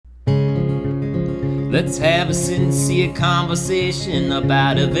Let's have a sincere conversation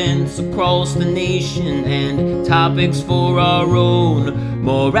about events across the nation and topics for our own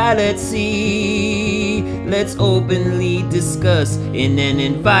morality. Let's openly discuss in an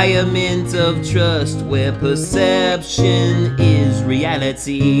environment of trust where perception is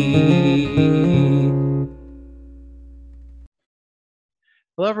reality.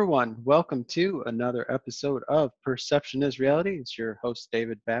 Hello, everyone. Welcome to another episode of Perception is Reality. It's your host,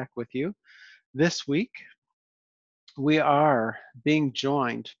 David, back with you. This week, we are being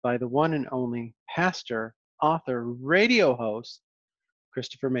joined by the one and only pastor, author, radio host,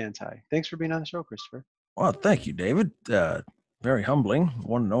 Christopher Manti. Thanks for being on the show, Christopher. Well, thank you, David. Very humbling,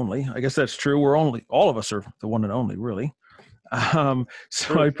 one and only. I guess that's true. All of us are the one and only, really. So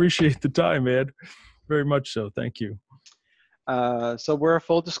True. I appreciate the time, man. Very much so. Thank you. So we're a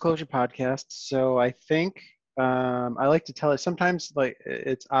full disclosure podcast. So I think I like to tell it sometimes, like,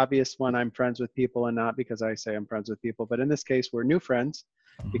 it's obvious when I'm friends with people and not because I say I'm friends with people. But in this case, we're new friends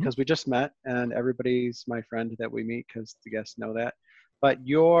because we just met, and everybody's my friend that we meet because the guests know that. But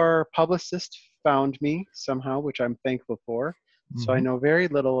your publicist found me somehow, which I'm thankful for. So I know very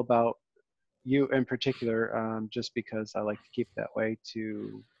little about you in particular, just because I like to keep it that way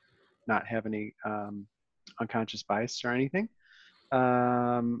to not have any unconscious bias or anything.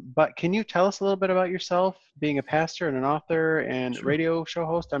 But can you tell us a little bit about yourself, being a pastor and an author and Sure. radio show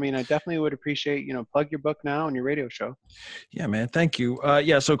host? I mean, I definitely would appreciate, plug your book now and your radio show. Yeah, man. Thank you.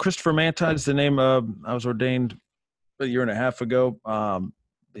 So Christopher Manti is the name. I was ordained a year and a half ago.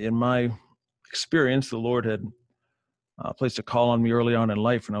 In my experience, the Lord had placed a call on me early on in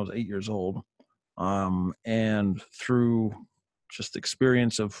life when I was 8 years old. And through just the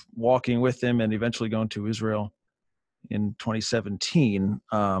experience of walking with him and eventually going to Israel in 2017,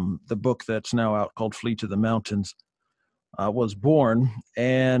 the book that's now out called Flee to the Mountains was born.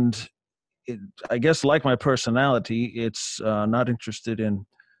 And I guess like my personality, it's not interested in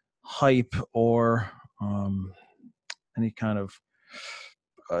hype or any kind of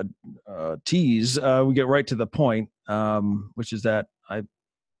tease. We get right to the point, which is that I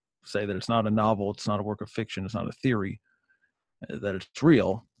say that it's not a novel, it's not a work of fiction, it's not a theory, that it's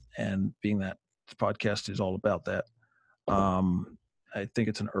real. And being that this podcast is all about that, I think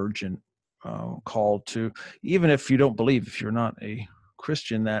it's an urgent call to, even if you don't believe, if you're not a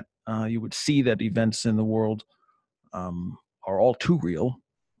Christian, that you would see that events in the world are all too real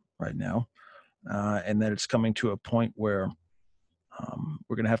right now, and that it's coming to a point where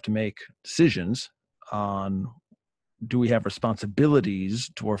we're going to have to make decisions on, do we have responsibilities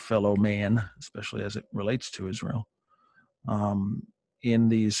to our fellow man, especially as it relates to Israel, in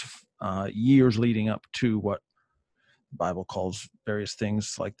these years leading up to what the Bible calls various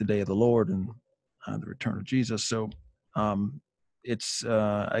things like the day of the Lord and the return of Jesus. So it's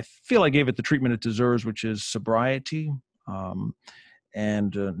I feel I gave it the treatment it deserves, which is sobriety, and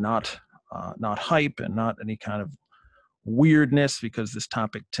not hype and not any kind of weirdness, because this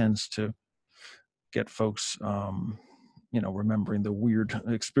topic tends to get folks remembering the weird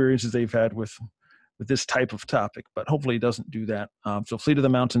experiences they've had with this type of topic, but hopefully it doesn't do that. So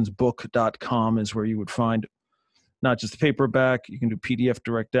fleetothemountains.book.com is where you would find not just the paperback. You can do PDF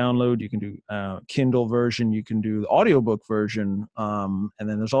direct download, you can do Kindle version, you can do the audiobook version, and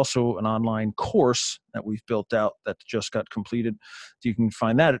then there's also an online course that we've built out that just got completed. So you can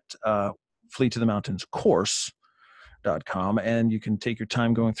find that at fleetothemountains.course.com, and you can take your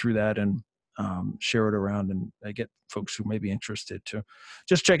time going through that and share it around and get folks who may be interested to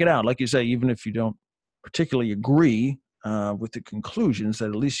just check it out. Like you say, even if you don't particularly agree with the conclusions, that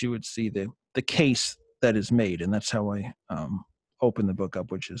at least you would see the case that is made. And that's how I open the book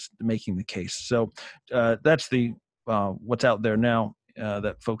up, which is making the case. So that's the what's out there now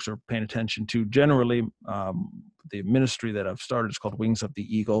that folks are paying attention to. Generally, the ministry that I've started is called Wings of the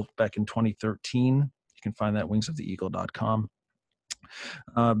Eagle back in 2013. You can find that at wingsoftheeagle.com.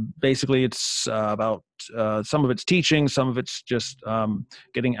 Basically, it's about some of it's teaching, some of it's just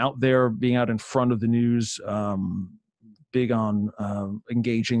getting out there, being out in front of the news, big on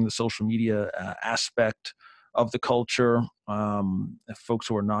engaging the social media aspect of the culture. If folks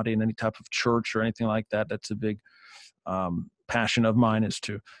who are not in any type of church or anything like that, that's a big passion of mine, is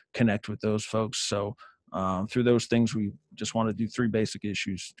to connect with those folks. So through those things, we just want to do three basic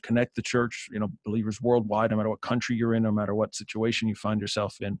issues: connect the church, believers worldwide, no matter what country you're in, no matter what situation you find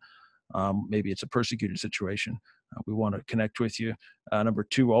yourself in. Maybe it's a persecuted situation. We want to connect with you. Number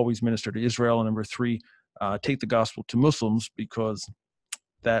two, always minister to Israel. And number three, take the gospel to Muslims, because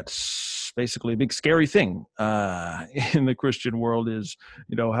that's basically a big scary thing in the Christian world. Is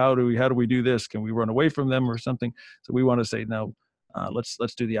how do we do this? Can we run away from them or something? So we want to say, no,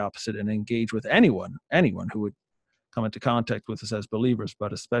 Let's do the opposite and engage with anyone who would come into contact with us as believers,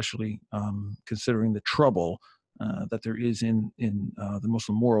 but especially considering the trouble that there is in the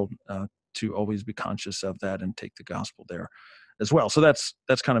Muslim world, to always be conscious of that and take the gospel there as well. So that's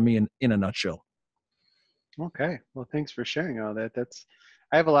kind of me in a nutshell. Okay. Well, thanks for sharing all that.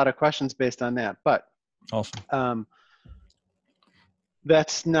 I have a lot of questions based on that, but Awesome.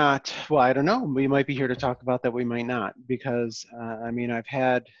 That's not, well, I don't know. We might be here to talk about that. We might not, because I mean, I've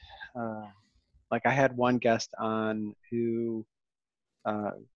had, I had one guest on who,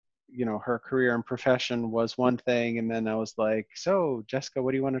 her career and profession was one thing. And then I was like, so Jessica,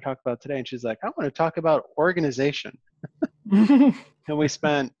 what do you want to talk about today? And she's like, I want to talk about organization. And we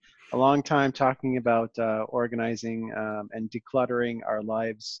spent a long time talking about organizing and decluttering our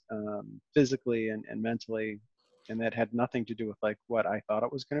lives physically and mentally. And that had nothing to do with like what I thought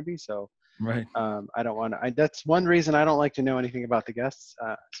it was going to be. So Right. I don't want to, that's one reason I don't like to know anything about the guests.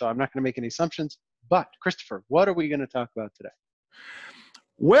 So I'm not going to make any assumptions, but Christopher, what are we going to talk about today?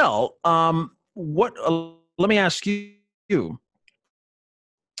 Well, let me ask you,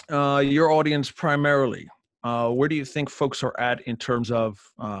 your audience primarily, where do you think folks are at in terms of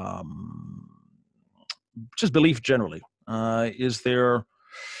just belief generally? Is there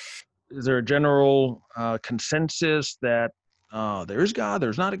a general consensus that there's God,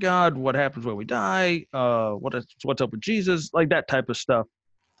 there's not a God? What happens when we die? What's up with Jesus? Like that type of stuff.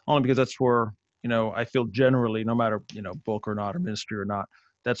 Only because that's where, I feel generally, no matter, book or not, or ministry or not,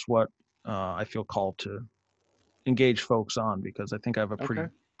 that's what I feel called to engage folks on, because I think I have a pretty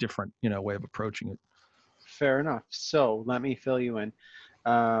different, way of approaching it. Fair enough. So let me fill you in.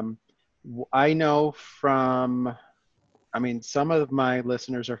 I know from, some of my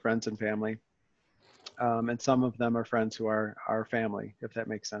listeners are friends and family, and some of them are friends who are our family, if that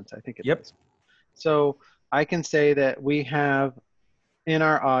makes sense. I think it does. So I can say that we have in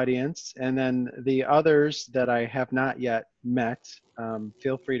our audience, and then the others that I have not yet met,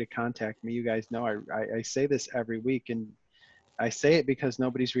 feel free to contact me. You guys know I say this every week, and I say it because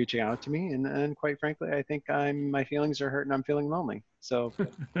nobody's reaching out to me, and quite frankly, I think my feelings are hurt and I'm feeling lonely. So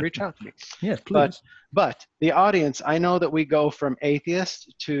reach out to me. Yes, please. But the audience, I know that we go from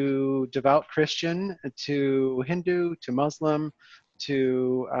atheist to devout Christian to Hindu to Muslim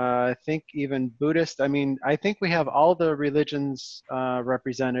to I think even Buddhist. I think we have all the religions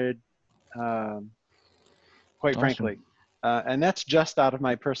represented, quite frankly. And that's just out of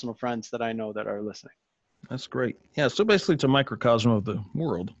my personal friends that I know that are listening. That's great. Yeah, so basically it's a microcosm of the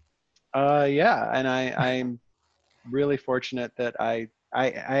world. Yeah, and I'm really fortunate that I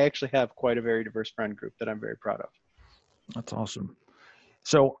actually have quite a very diverse friend group that I'm very proud of. That's awesome.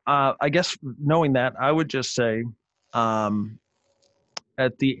 So I guess knowing that, I would just say,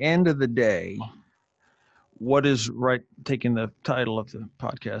 at the end of the day, what is right, taking the title of the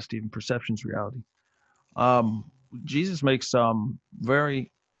podcast, even Perception's Reality, Jesus makes some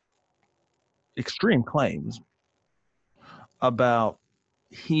very extreme claims about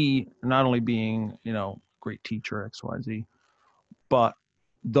he not only being, great teacher, XYZ, but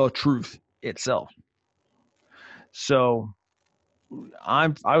the truth itself. So I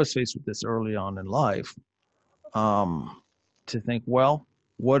was faced with this early on in life, to think, well,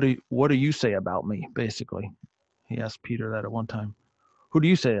 what do you say about me? Basically, he asked Peter that at one time. Who do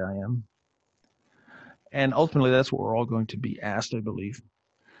you say I am? And ultimately, that's what we're all going to be asked, I believe.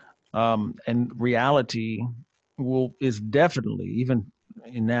 And reality is definitely, even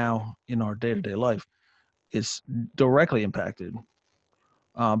now in our day-to-day life, is directly impacted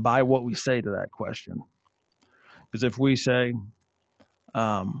by what we say to that question. Because if we say,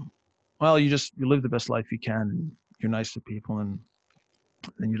 well, you live the best life you can, and you're nice to people, and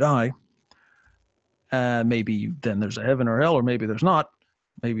then you die, maybe then there's a heaven or hell, or maybe there's not.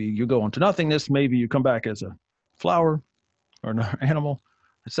 Maybe you go into nothingness. Maybe you come back as a flower or an animal,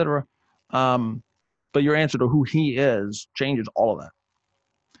 etc. But your answer to who he is changes all of that.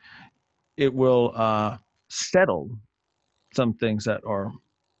 It will settle some things that are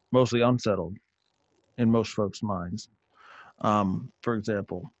mostly unsettled in most folks' minds. For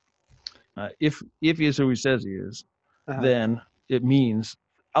example, if he is who he says he is, then it means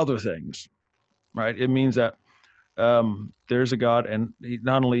other things, right? It means that there's a God, and he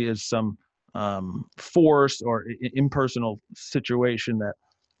not only is some force or impersonal situation that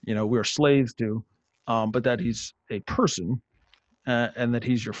we're slaves to, but that he's a person, and that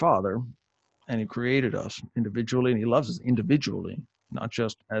he's your father, and he created us individually, and he loves us individually, not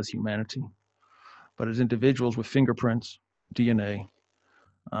just as humanity, but as individuals with fingerprints, DNA,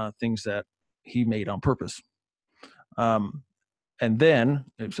 things that he made on purpose. And then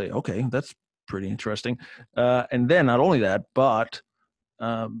they say, okay, that's pretty interesting. And then not only that, but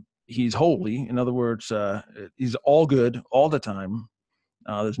he's holy. In other words, he's all good all the time.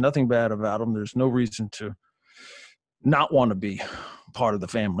 There's nothing bad about him. There's no reason to not want to be part of the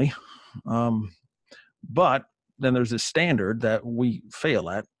family. But then there's this standard that we fail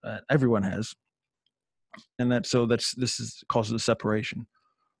at. Everyone has, and this causes a separation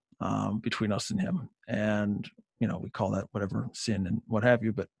between us and him. And we call that whatever, sin and what have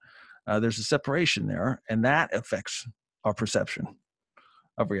you. But there's a separation there, and that affects our perception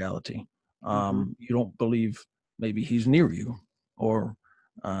of reality. You don't believe maybe he's near you, or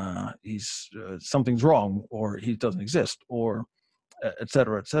he's something's wrong, or he doesn't exist, or et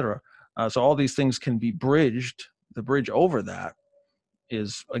cetera, et cetera. So all these things can be bridged. The bridge over that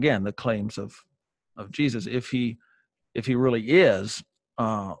is, again, the claims of Jesus. If he really is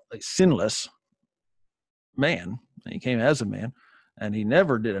a sinless man, and he came as a man, and he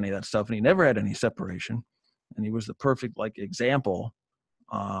never did any of that stuff, and he never had any separation, and he was the perfect example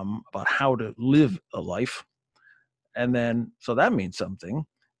about how to live a life. And then, so that means something.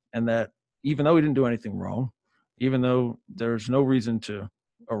 And that even though he didn't do anything wrong, even though there's no reason to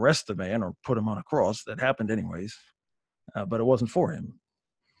arrest the man or put him on a cross, that happened anyways, but it wasn't for him.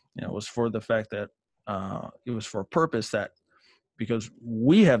 It was for the fact that it was for a purpose, that because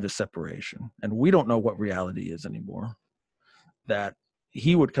we have this separation and we don't know what reality is anymore, that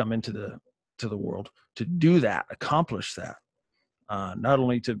he would come into the world to do that, accomplish that, not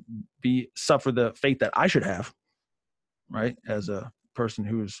only to suffer the fate that I should have, right, as a person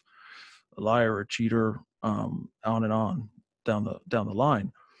who's a liar, a cheater, on and on down the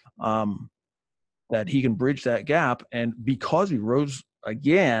line, that he can bridge that gap. And because he rose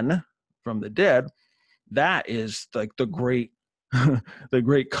again from the dead, that is like the great the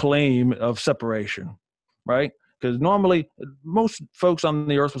great claim of separation, right? Because normally most folks on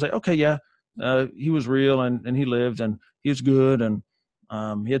the earth will say, okay, yeah, he was real, and he lived, and he was good, and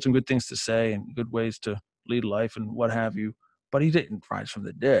he had some good things to say and good ways to lead life and what have you, but he didn't rise from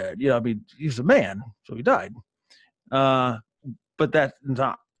the dead. I mean, he's a man, so he died. But that's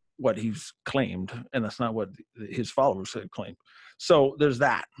not what he's claimed, and that's not what his followers had claimed. So there's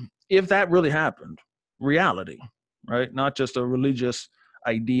that. If that really happened, reality, right? Not just a religious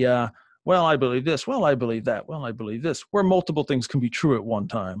idea. Well, I believe this. Well, I believe that. Well, I believe this. Where multiple things can be true at one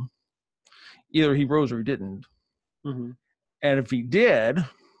time. Either he rose or he didn't. Mm-hmm. And if he did,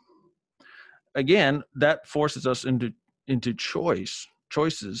 again, that forces us into choices.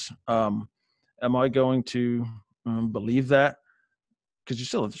 Am I going to believe that? Because you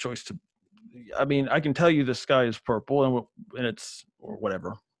still have the choice to. I mean, I can tell you the sky is purple, and it's, or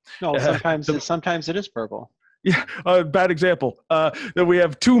whatever. No, sometimes it is purple. Yeah, bad example. That we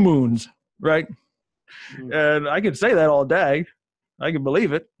have two moons, right? Mm-hmm. And I can say that all day. I can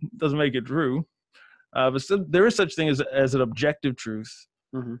believe it. Doesn't make it true. But still, there is such thing as an objective truth.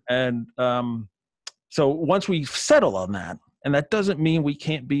 Mm-hmm. And so once we settle on that, and that doesn't mean we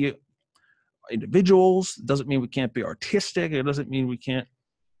can't be individuals, it doesn't mean we can't be artistic, it doesn't mean we can't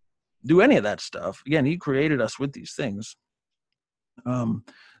do any of that stuff. Again, he created us with these things.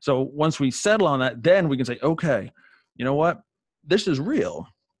 So once we settle on that, then we can say, okay, you know what? This is real.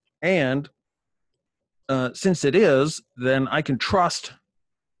 And since it is, then I can trust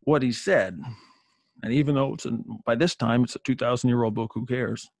what he said. And even though by this time it's a 2,000-year-old book, who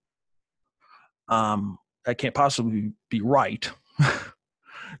cares? That can't possibly be right.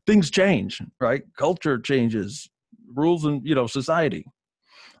 Things change, right? Culture changes, rules, and society.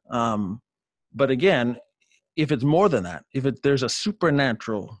 But again, if it's more than that, there's a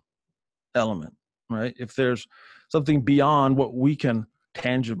supernatural element, right? If there's something beyond what we can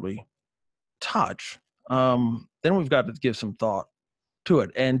tangibly touch, then we've got to give some thought to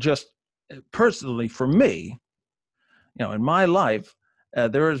it. And just personally, for me, in my life,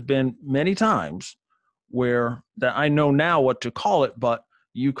 there has been many times where that I know now what to call it, but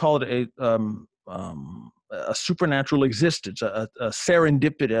you call it a supernatural existence, a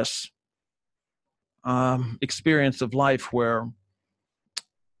serendipitous experience of life where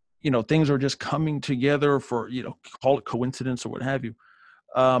things are just coming together for call it coincidence or what have you,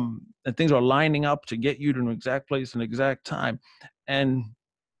 and things are lining up to get you to an exact place and exact time, and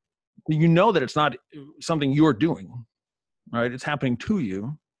that it's not something you're doing, right? It's happening to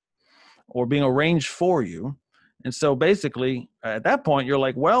you or being arranged for you. And so basically at that point you're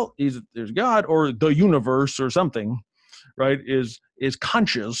like, well, there's God or the universe or something, right, is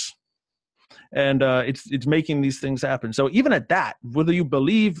conscious, and it's making these things happen. So even at that, whether you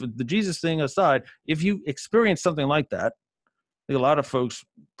believe the Jesus thing aside, if you experience something like that, I think a lot of folks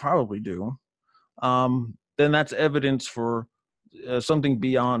probably do, then that's evidence for something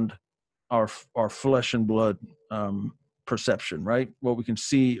beyond our flesh and blood perception, right? What we can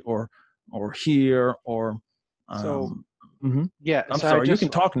see or hear or. So Mhm. yeah, I'm so sorry. You can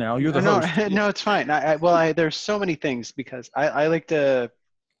talk now. You're the no, host. no, it's fine. There's so many things because I like to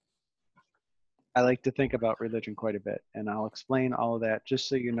think about religion quite a bit, and I'll explain all of that just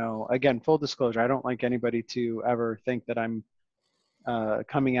so you know. Again, full disclosure, I don't like anybody to ever think that I'm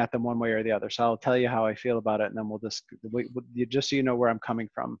coming at them one way or the other. So I'll tell you how I feel about it, and then we'll just so you know where I'm coming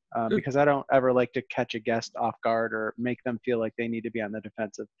from, because I don't ever like to catch a guest off guard or make them feel like they need to be on the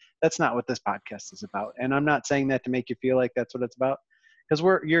defensive. That's not what this podcast is about, and I'm not saying that to make you feel like that's what it's about, because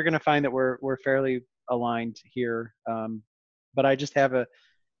you're going to find that we're fairly aligned here. But I just have a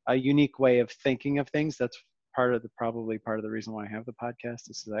unique way of thinking of things. That's probably part of the reason why I have the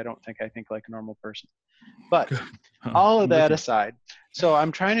podcast, is because I think like a normal person. But all of that aside, so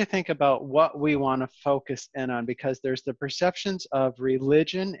I'm trying to think about what we want to focus in on, because there's the perceptions of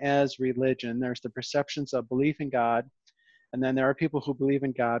religion as religion. There's the perceptions of belief in God. And then there are people who believe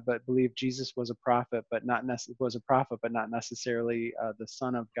in God, but believe Jesus was a prophet, but not necessarily the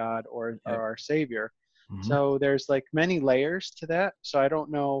Son of God or our Savior. Mhm. So there's like many layers to that. So I don't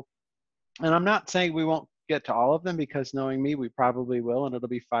know. And I'm not saying we won't get to all of them, because knowing me, we probably will. And it'll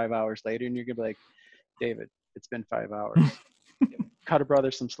be 5 hours later. And you're going to be like, David, it's been 5 hours. Cut a brother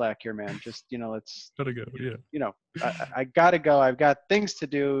some slack here, man. Just, let's Gotta go. Yeah. I gotta go. I've got things to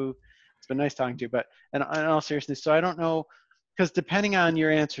do. It's been nice talking to you, but in all seriousness, so I don't know, because depending on your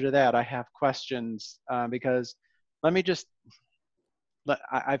answer to that, I have questions, because let me just,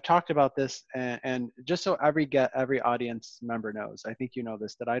 I've talked about this, and just so every audience member knows, I think you know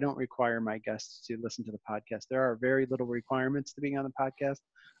this, that I don't require my guests to listen to the podcast. There are very little requirements to being on the podcast.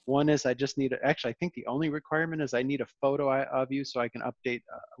 One is I just need, actually, I think the only requirement is I need a photo of you so I can update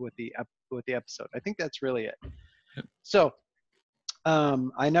with the episode. I think that's really it. So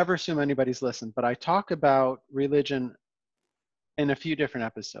I never assume anybody's listened, but I talk about religion in a few different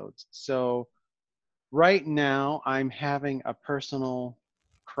episodes. So right now, I'm having a personal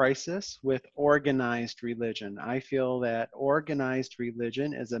crisis with organized religion. I feel that organized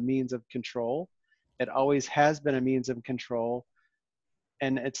religion is a means of control. It always has been a means of control,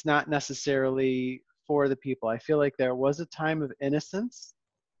 and it's not necessarily for the people. I feel like there was a time of innocence,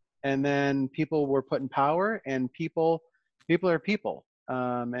 and then people were put in power, and people are people.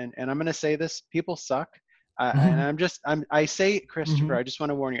 And I'm going to say this: people suck. And I say, Christopher, I just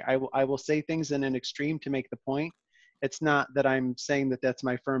want to warn you, I will say things in an extreme to make the point. It's not that I'm saying that that's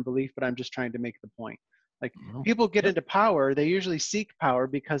my firm belief, but I'm just trying to make the point. Like, people get into power, they usually seek power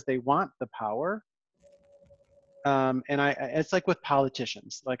because they want the power. And it's like with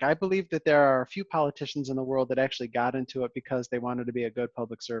politicians. Like, I believe that there are a few politicians in the world that actually got into it because they wanted to be a good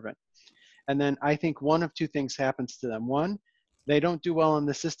public servant. And then I think one of two things happens to them. One, they don't do well in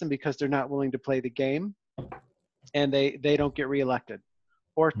the system because they're not willing to play the game, and they don't get reelected.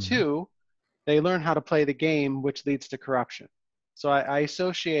 Or two, they learn how to play the game, which leads to corruption. So I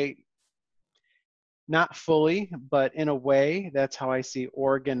associate, not fully, but in a way, that's how I see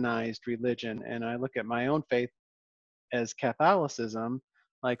organized religion. And I look at my own faith as Catholicism.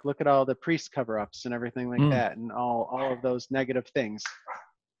 Like, look at all the priest cover-ups and everything like that, and all of those negative things.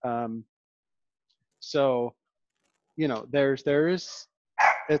 So, there is,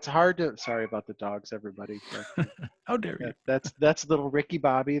 it's hard to, sorry about the dogs, everybody. How dare you? That's little Ricky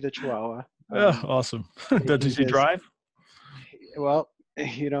Bobby, the Chihuahua. Awesome. Does he drive? Well,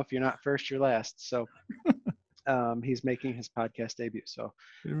 if you're not first, you're last. So he's making his podcast debut. So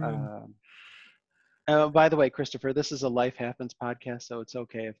by the way, Christopher, this is a Life Happens podcast, so it's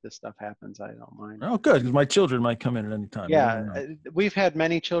okay if this stuff happens. I don't mind. Oh, good, because my children might come in at any time. Yeah, we've had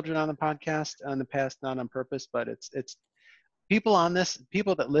many children on the podcast in the past, not on purpose, but it's people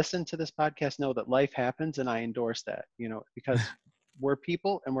that listen to this podcast know that life happens, and I endorse that, because we're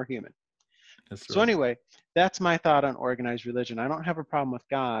people and we're human. That's right. So anyway, that's my thought on organized religion. I don't have a problem with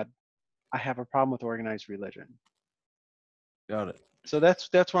God. I have a problem with organized religion. Got it. So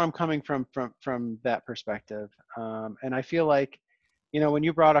that's where I'm coming from that perspective. And I feel like, when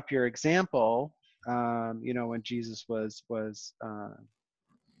you brought up your example, when Jesus was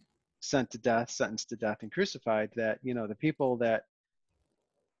sentenced to death and crucified, that, the people that,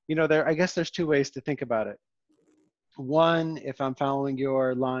 I guess there's two ways to think about it. One, if I'm following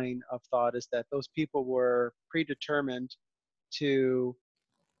your line of thought, is that those people were predetermined to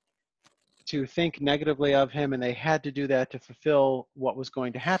think negatively of him, and they had to do that to fulfill what was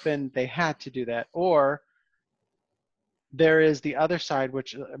going to happen. They had to do that. Or there is the other side,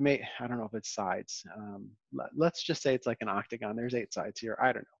 which I don't know if it's sides. Let's just say it's like an octagon. There's 8 sides here.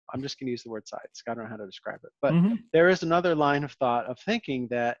 I don't know. I'm just going to use the word sides. I don't know how to describe it. But there is another line of thought of thinking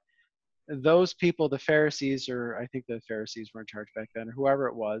that those people, the Pharisees, or I think the Pharisees were in charge back then, or whoever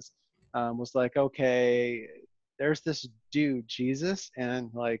it was like, okay, there's this dude, Jesus, and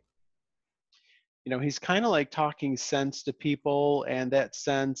like, he's kind of like talking sense to people, and that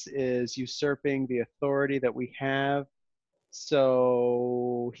sense is usurping the authority that we have.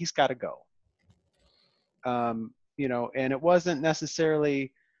 So he's got to go. And it wasn't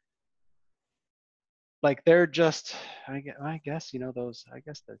necessarily like they're just, I guess, I guess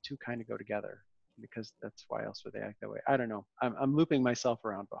the two kind of go together, because that's why else would they act that way? I don't know. I'm looping myself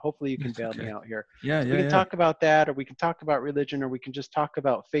around, but hopefully you can bail me out here. Yeah, we can talk about that, or we can talk about religion, or we can just talk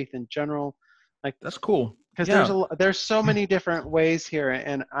about faith in general. Like, that's cool. Because there's so many different ways here,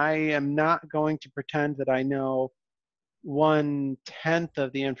 and I am not going to pretend that I know 1/10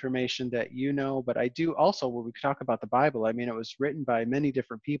 of the information that you know, but I do also, when we talk about the Bible, I mean, it was written by many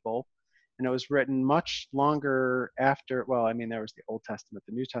different people, and it was written much longer after, well, I mean, there was the Old Testament.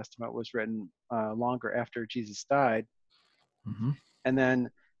 The New Testament was written longer after Jesus died. Mm-hmm. And then,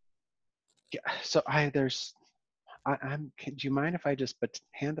 so do you mind if I just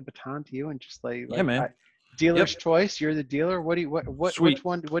hand the baton to you and just yeah, man. Dealer's choice. You're the dealer. Which one? What do you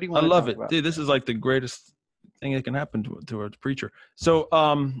want to I love it, about? dude. This is like the greatest thing that can happen to a preacher. So,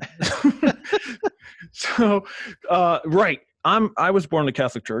 right. I was born in the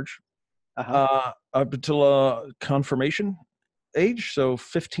Catholic Church, up until confirmation age, so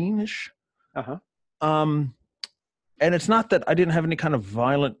 15-ish. And it's not that I didn't have any kind of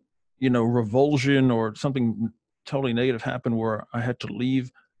violent, revulsion or something totally negative happen where I had to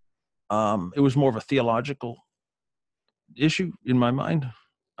leave. It was more of a theological issue in my mind.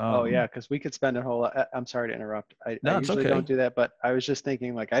 Oh yeah, because we could spend a whole. I'm sorry to interrupt. I usually okay. don't do that, but I was just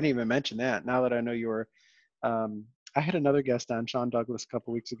thinking, like, I didn't even mention that. Now that I know you were, I had another guest on, Sean Douglas, a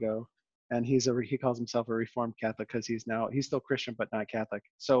couple weeks ago, and he calls himself a Reformed Catholic because he's still Christian but not Catholic.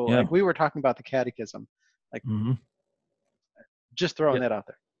 So like we were talking about the Catechism, like just throwing that out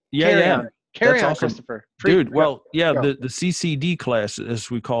there. Carry on, awesome. Christopher. Dude, the CCD class,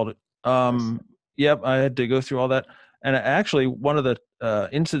 as we called it. Yep, I had to go through all that. And actually, one of the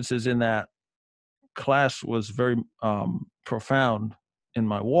instances in that class was very profound in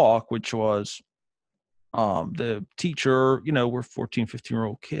my walk, which was the teacher, we're 14,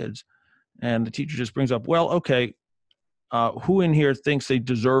 15-year-old kids, and the teacher just brings up, well, okay, who in here thinks they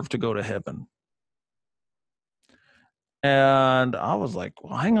deserve to go to heaven? And I was like,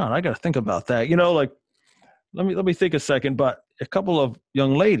 well, hang on, I got to think about that. Let me think a second. But a couple of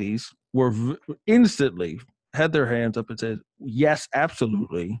young ladies were instantly had their hands up and said, yes,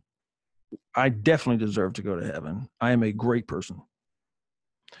 absolutely. I definitely deserve to go to heaven. I am a great person.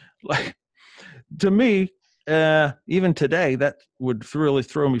 Like, to me, even today, that would really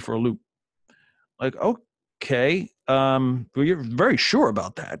throw me for a loop. Like, okay, well, you're very sure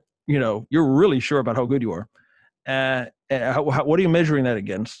about that. You're really sure about how good you are. What are you measuring that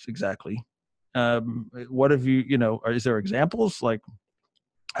against exactly? What have you, is there examples? Like,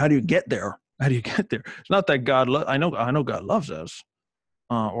 how do you get there? How do you get there? It's not that God, I know God loves us,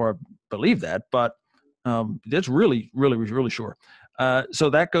 or believe that, but that's really, really, really sure.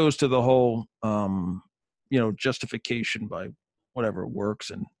 So that goes to the whole, justification by whatever works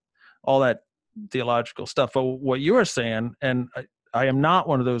and all that theological stuff. But what you are saying, and I am not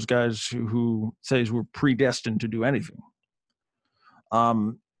one of those guys who says we're predestined to do anything.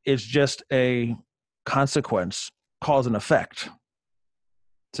 It's just a consequence, cause and effect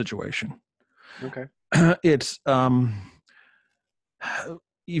situation. Okay. It's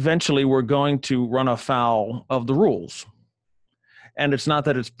eventually we're going to run afoul of the rules. And it's not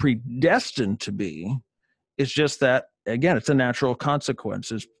that it's predestined to be. It's just that, again, it's a natural consequence.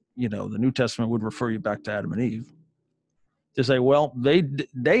 The New Testament would refer you back to Adam and Eve to say, well,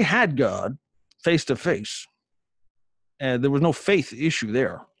 they had God face to face, and there was no faith issue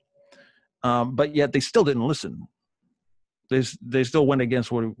there. But yet they still didn't listen. They still went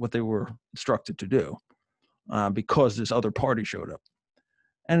against what they were instructed to do, because this other party showed up,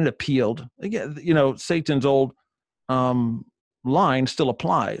 and it appealed. Again, Satan's old line still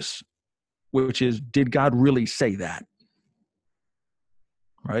applies, which is, did God really say that?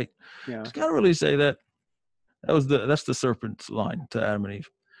 Right? Yeah. Did God really say that? That's the serpent's line to Adam and Eve.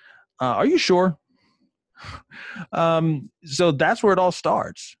 Are you sure? So that's where it all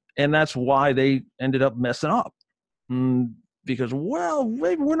starts. And that's why they ended up messing up. Because, well,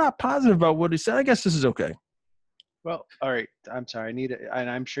 maybe we're not positive about what he said. I guess this is okay. Well, all right. I'm sorry. And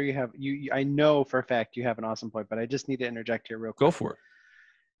I'm sure you have, I know for a fact you have an awesome point, but I just need to interject here real quick. Go for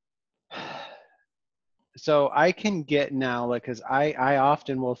it. So I can get now, like, because I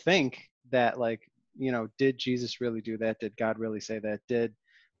often will think that, like, did Jesus really do that? Did God really say that? Did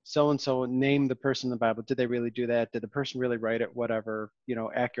so-and-so name the person in the Bible. Did they really do that? Did the person really write it? Whatever,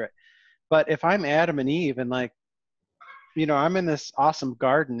 accurate. But if I'm Adam and Eve and like, I'm in this awesome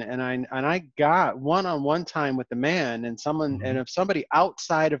garden and I got one-on-one time with the man and and if somebody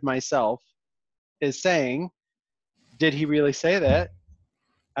outside of myself is saying, did he really say that?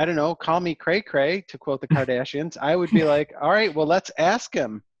 I don't know, call me cray cray, to quote the Kardashians. I would be like, all right, well, let's ask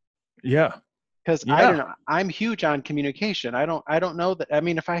him. Yeah. Because I don't know, I'm huge on communication. I don't know that. I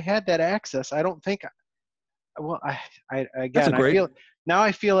mean, if I had that access, I don't think. Well, I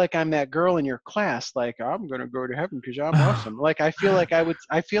feel like I'm that girl in your class. Like, I'm gonna go to heaven because I'm awesome. Like, I feel like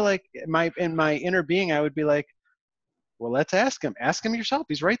in my inner being, I would be like, well, let's ask him. Ask him yourself.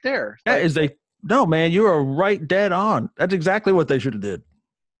 He's right there. No, man, you are right, dead on. That's exactly what they should have did.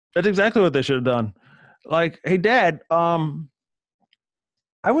 That's exactly what they should have done. Like, hey, Dad,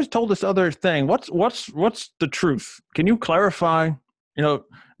 I was told this other thing. What's the truth? Can you clarify? Did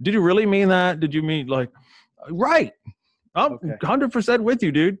you really mean that? Did you mean like, right? I'm 100% with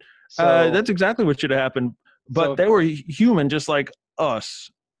you, dude. So, that's exactly what should have happened. But they were human, just like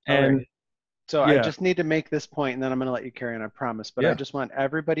us. And right. So I just need to make this point, and then I'm going to let you carry on, I promise. But I just want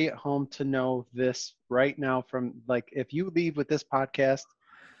everybody at home to know this right now. From like, if you leave with this podcast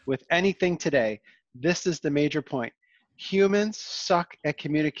with anything today, this is the major point. Humans suck at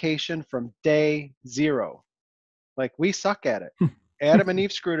communication from day zero. Like, we suck at it. Adam and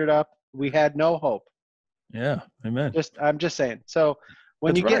Eve screwed it up. We had no hope. Yeah, amen. I'm just saying. So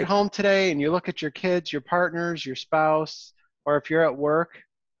when you get home today and you look at your kids, your partners, your spouse, or if you're at work,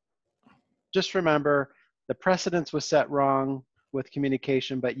 just remember the precedence was set wrong with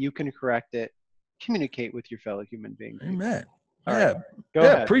communication, but you can correct it. Communicate with your fellow human being. Amen. All yeah. Right. Go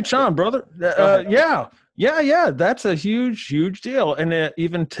ahead. Preach on, brother. Yeah. That's a huge deal. And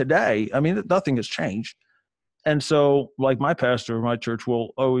even today, I mean, nothing has changed. And so, like, my pastor of my church will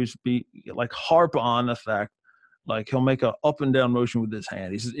always be like harp on the fact, like, he'll make a up and down motion with his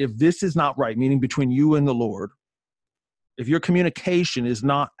hand. He says, if this is not right, meaning between you and the Lord, if your communication is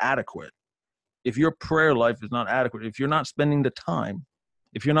not adequate, if your prayer life is not adequate, if you're not spending the time,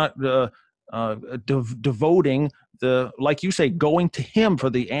 if you're not devoting like you say, going to him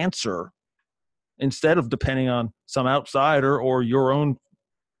for the answer instead of depending on some outsider or your own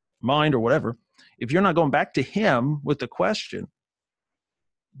mind or whatever, if you're not going back to him with the question,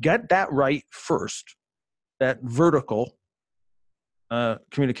 get that right first, that vertical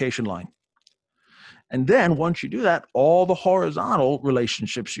communication line. And then once you do that, all the horizontal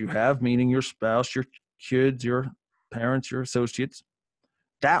relationships you have, meaning your spouse, your kids, your parents, your associates,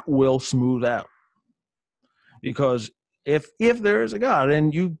 that will smooth out. Because if there is a God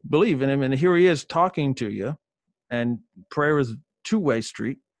and you believe in him and here he is talking to you, and prayer is a two-way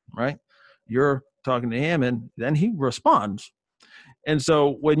street, right? You're talking to him and then he responds. And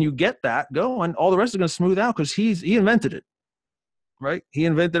so when you get that going, all the rest is going to smooth out because he invented it, right? He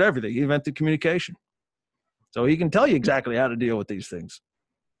invented everything. He invented communication. So he can tell you exactly how to deal with these things,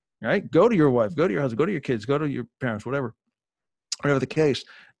 right? Go to your wife, go to your husband, go to your kids, go to your parents, whatever the case.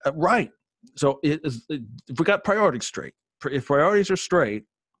 Right. So if we got priorities straight, if priorities are straight,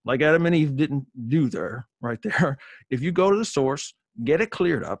 like Adam and Eve didn't do there, right there, if you go to the source, get it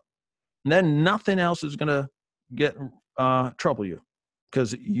cleared up, then nothing else is going to get trouble you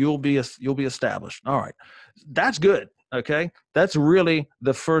because you'll be established. All right. That's good. Okay. That's really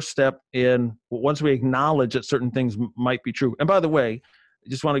the first step in once we acknowledge that certain things might be true. And by the way, I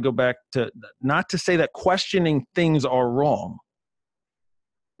just want to go back to not to say that questioning things are wrong,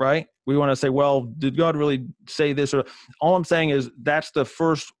 right? We want to say, well, did God really say this? Or all I'm saying is that's the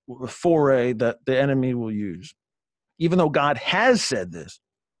first foray that the enemy will use. Even though God has said this,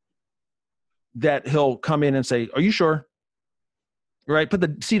 that he'll come in and say, are you sure? Right? Put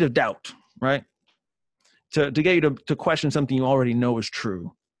the seed of doubt, right? To get you to question something you already know is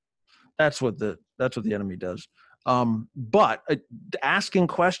true. That's what the enemy does. But asking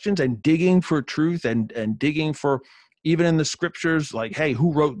questions and digging for truth and digging for, even in the scriptures, like, hey,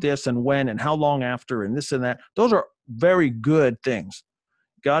 who wrote this and when and how long after and this and that, those are very good things.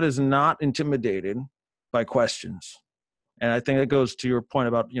 God is not intimidated by questions. And I think that goes to your point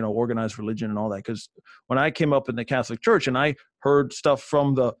about, organized religion and all that. Because when I came up in the Catholic Church and I heard stuff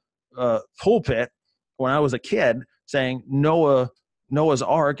from the pulpit when I was a kid saying Noah's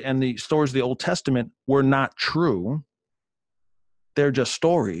Ark and the stories of the Old Testament were not true. They're just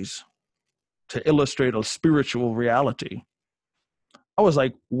stories to illustrate a spiritual reality. I was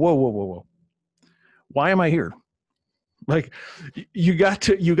like, whoa. Why am I here? Like, you got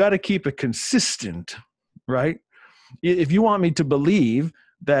to keep it consistent, right? If you want me to believe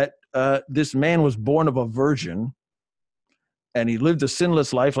that this man was born of a virgin and he lived a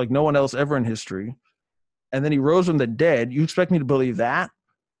sinless life like no one else ever in history, and then he rose from the dead, you expect me to believe that,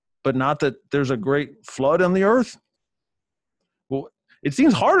 but not that there's a great flood on the earth? Well, it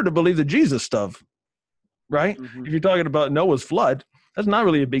seems harder to believe the Jesus stuff, right? Mhm. If you're talking about Noah's flood, that's not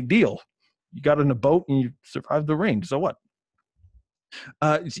really a big deal. You got in a boat and you survived the rain. So what?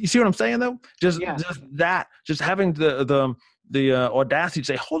 You see what I'm saying, though? Just having the audacity to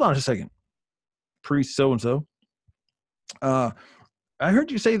say, hold on a second, priest so-and-so. I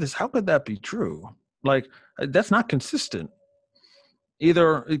heard you say this. How could that be true? Like, that's not consistent.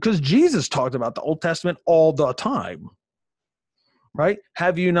 Either because Jesus talked about the Old Testament all the time, right?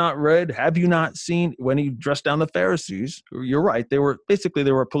 Have you not read? Have you not seen when he dressed down the Pharisees? You're right. They were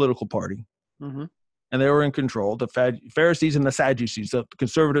a political party, Mhm. and they were in control. The Pharisees and the Sadducees, the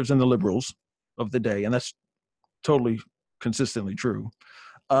conservatives and the liberals of the day, and that's totally consistently true.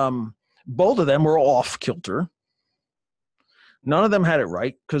 Both of them were off kilter. None of them had it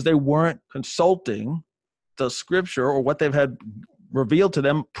right because they weren't consulting the scripture or what they've had revealed to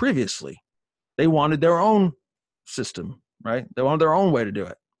them previously. They wanted their own system, right? They wanted their own way to do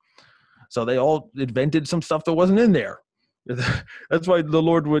it. So they all invented some stuff that wasn't in there. That's why the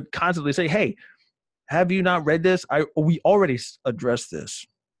Lord would constantly say, hey, have you not read this? We already addressed this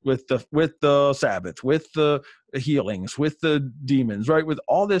with the Sabbath, with the healings, with the demons, right? With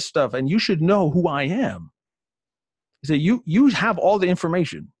all this stuff. And you should know who I am. So you have all the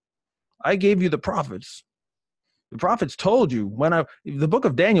information. I gave you the prophets. The prophets told you the book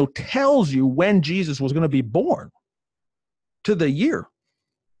of Daniel tells you when Jesus was going to be born to the year.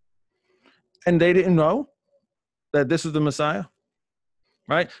 And they didn't know that this is the Messiah,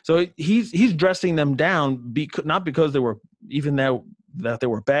 right? So he's dressing them down not because they were even that they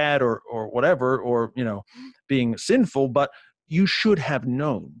were bad or whatever, or, being sinful, but you should have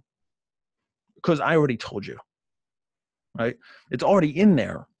known because I already told you, right? It's already in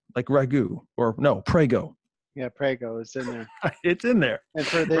there, like ragu prego. Yeah, Prego is in there. It's in there. And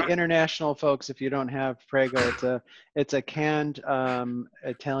for the international folks, if you don't have Prego, it's a canned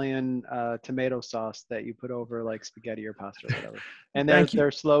Italian tomato sauce that you put over like spaghetti or pasta or whatever. And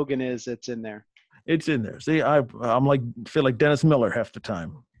their slogan is "It's in there." It's in there. See, I'm like feel like Dennis Miller half the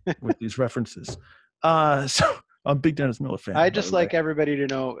time with these references. So I'm a big Dennis Miller fan. I just like everybody to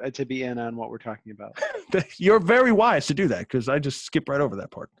know to be in on what we're talking about. You're very wise to do that because I just skip right over that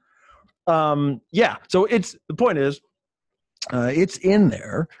part. Yeah. So the point is, it's in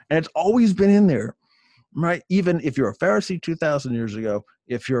there, and it's always been in there, right? Even if you're a Pharisee 2,000 years ago,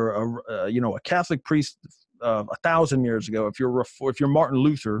 if you're a Catholic priest 1,000 years ago, if you're Martin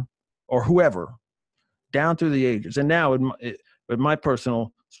Luther or whoever, down through the ages, and now with my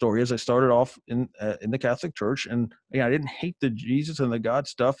personal story, as I started off in the Catholic Church, and I didn't hate the Jesus and the God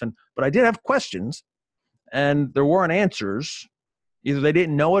stuff, but I did have questions, and there weren't answers. Either they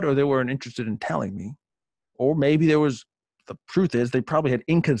didn't know it or they weren't interested in telling me. Or maybe the truth is they probably had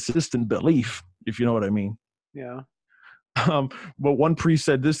inconsistent belief, if you know what I mean. Yeah. But one priest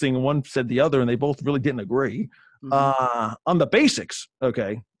said this thing and one said the other, and they both really didn't agree. Mm-hmm. On the basics,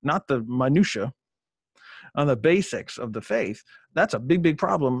 okay, not the minutia, on the basics of the faith, that's a big, big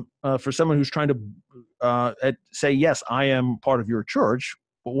problem for someone who's trying to say, yes, I am part of your church,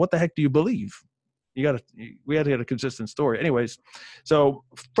 but what the heck do you believe? We had to get a consistent story. Anyways, so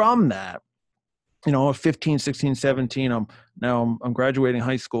from that, 15, 16, 17, I'm graduating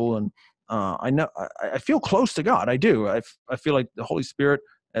high school, and I feel close to God. I do. I feel like the Holy Spirit,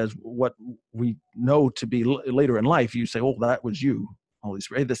 as what we know to be later in life, you say, oh, that was you, Holy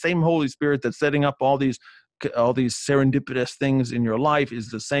Spirit. The same Holy Spirit that's setting up all these serendipitous things in your life is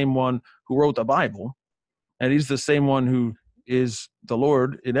the same one who wrote the Bible, and he's the same one who is the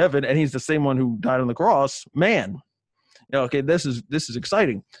Lord in heaven, and he's the same one who died on the cross. Man, okay, this is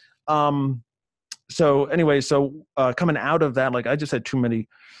exciting. So anyway, coming out of that, like I just had too many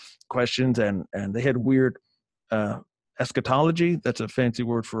questions, and they had weird eschatology. That's a fancy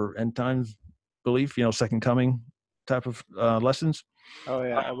word for end times belief, second coming type of lessons. Oh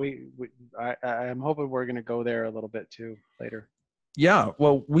yeah, I'm hoping we're going to go there a little bit too later. Yeah,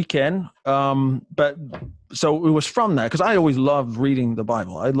 well, we can. But so it was from that, because I always loved reading the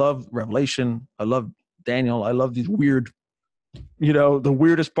Bible. I love Revelation. I love Daniel. I love these weird, the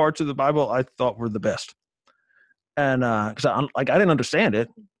weirdest parts of the Bible I thought were the best. And because I didn't understand it,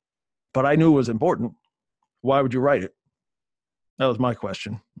 but I knew it was important. Why would you write it? That was my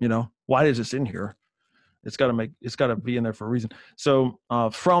question. Why is this in here? It's got to be in there for a reason. So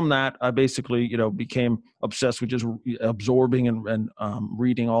from that, I basically, became obsessed with just absorbing and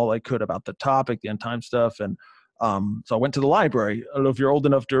reading all I could about the topic, the end time stuff. And so I went to the library. I don't know if you're old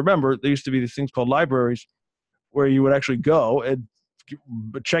enough to remember, there used to be these things called libraries where you would actually go and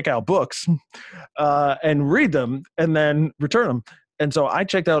check out books and read them and then return them. And so I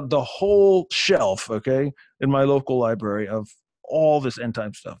checked out the whole shelf, okay, in my local library of all this end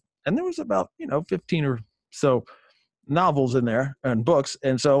time stuff. And there was about, 15 or so novels in there and books.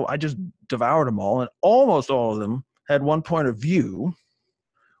 And so I just devoured them all. And almost all of them had one point of view,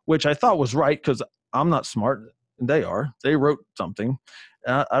 which I thought was right because I'm not smart. And they are. They wrote something.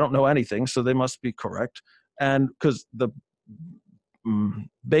 I don't know anything, so they must be correct. And because the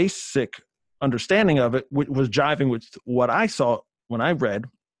basic understanding of it was jiving with what I saw when I read,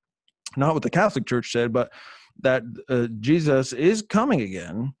 not what the Catholic Church said, but that Jesus is coming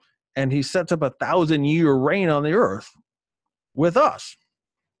again, and he sets up a 1,000-year reign on the earth with us.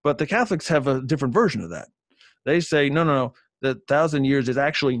 But the Catholics have a different version of that. They say, no, the 1,000 years is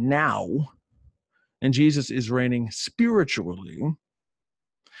actually now, and Jesus is reigning spiritually.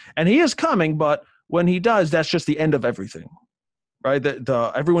 And he is coming, but when he does, that's just the end of everything, right?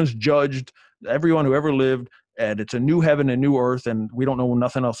 Everyone's judged, everyone who ever lived, and it's a new heaven and new earth, and we don't know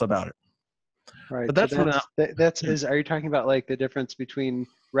nothing else about it. Right. But that's are you talking about like the difference between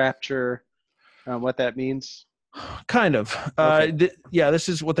rapture, what that means? Kind of. Okay. This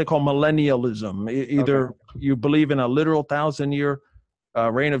is what they call millennialism. Either you believe in a literal 1,000-year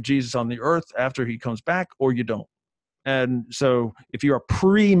reign of Jesus on the earth after he comes back, or you don't. And so if you're a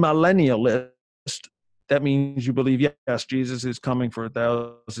pre-millennialist, that means you believe, yes, Jesus is coming for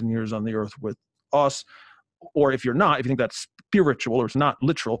 1,000 years on the earth with us. Or if you're not, if you think that's spiritual or it's not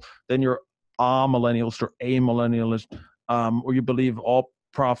literal, then you're a millennialist or a millennialist, or you believe all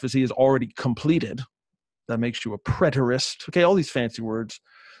prophecy is already completed. That makes you a preterist. Okay, all these fancy words.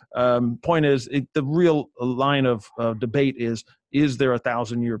 Point is, the real line of debate is there a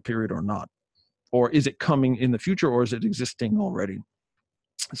 1,000-year period or not? Or is it coming in the future, or is it existing already?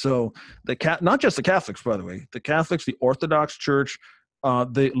 So not just the Catholics, by the way, the Catholics, the Orthodox Church,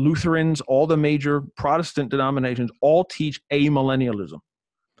 the Lutherans, all the major Protestant denominations all teach amillennialism.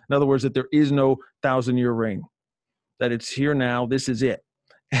 In other words, that there is no 1,000-year reign, that it's here now, this is it.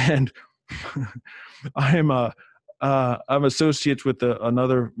 And I'm associates with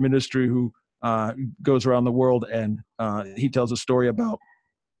another ministry who goes around the world, and he tells a story about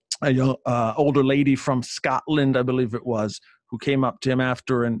a young, older lady from Scotland, I believe it was, who came up to him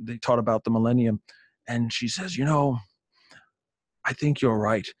after, and they taught about the millennium. And she says, I think you're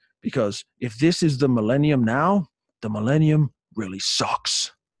right, because if this is the millennium now, the millennium really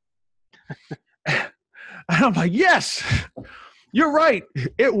sucks. And I'm like, yes, you're right.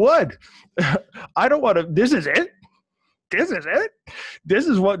 It would. I don't want to. This is it. This is it. This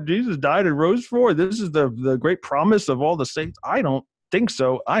is what Jesus died and rose for. This is the great promise of all the saints. I don't think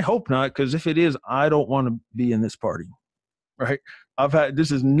so. I hope not, because if it is, I don't want to be in this party. Right?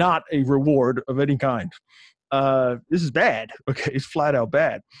 This is not a reward of any kind. This is bad. Okay, it's flat out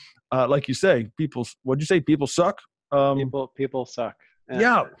bad. Like you say, what'd you say? People suck. People suck. I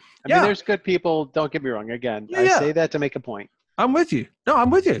mean, there's good people. Don't get me wrong. Again, I say that to make a point. I'm with you. No, I'm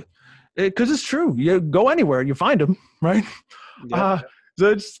with you, because it's true. You go anywhere, you find them, right? Yeah.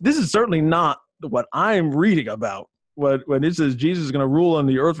 So this is certainly not what I'm reading about. When it says Jesus is going to rule on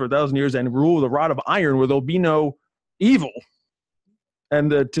the earth for 1,000 years and rule with a rod of iron, where there'll be no evil, and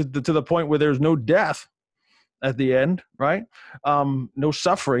to the point where there's no death at the end, right? No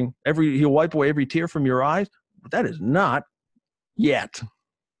suffering. He'll wipe away every tear from your eyes. But that is not yet.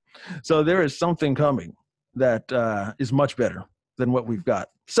 So there is something coming that is much better than what we've got.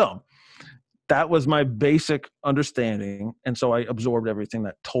 So that was my basic understanding, and so I absorbed everything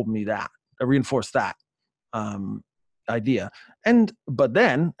that told me that. I reinforced that idea. But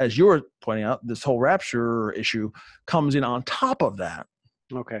then, as you were pointing out, this whole rapture issue comes in on top of that.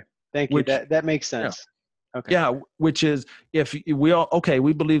 Okay, thank you. That makes sense. Yeah. Okay. Yeah, which is, if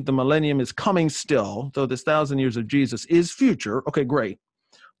we believe the millennium is coming still, so this 1,000 years of Jesus is future. Okay, great.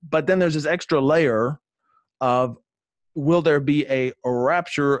 But then there's this extra layer of, will there be a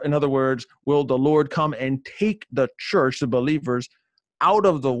rapture? In other words, will the Lord come and take the church, the believers, out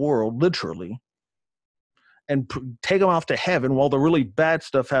of the world, literally, and take them off to heaven while the really bad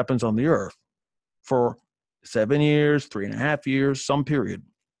stuff happens on the earth for 7 years, 3.5 years, some period,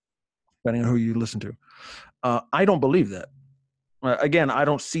 depending on who you listen to. I don't believe that. Again, I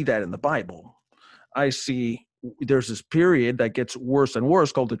don't see that in the Bible. I see there's this period that gets worse and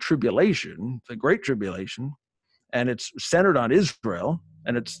worse called the tribulation, the Great Tribulation, and it's centered on Israel,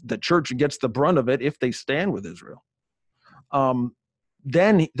 and it's the church gets the brunt of it if they stand with Israel.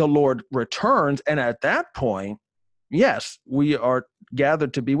 Then the Lord returns, and at that point, yes, we are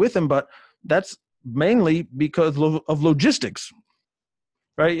gathered to be with him, but that's mainly because of logistics,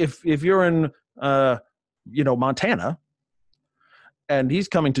 right? If you're in Montana, and he's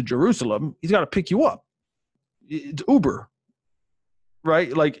coming to Jerusalem, he's got to pick you up. It's Uber,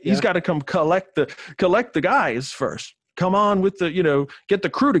 right? Like he's got to come collect the guys first. Come on with get the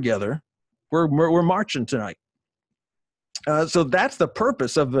crew together. We're marching tonight. So that's the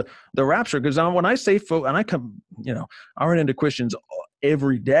purpose of the rapture. Because when I say and I come, I run into Christians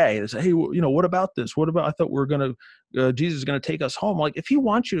every day. They say, hey, what about this? What about, I thought Jesus is going to take us home. Like, if he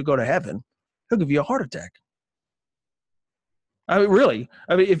wants you to go to heaven, he'll give you a heart attack. I mean, really.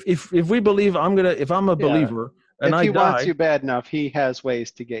 I mean, if we believe if I'm a believer and if he I die, wants you bad enough, he has ways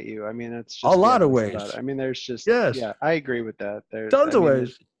to get you. I mean, it's just a lot of ways. I mean, there's just, I agree with that. Tons of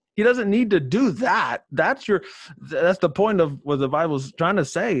ways. He doesn't need to do that. That's the point of what the Bible's trying to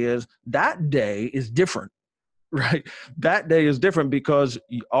say is that day is different, right? That day is different because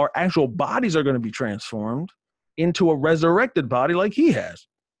our actual bodies are going to be transformed into a resurrected body like he has,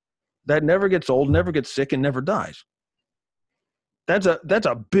 that never gets old, never gets sick, and never dies. That's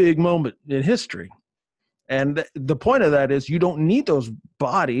a big moment in history. And the point of that is you don't need those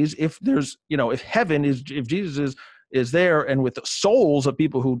bodies if there's, if heaven is, if Jesus is there, and with the souls of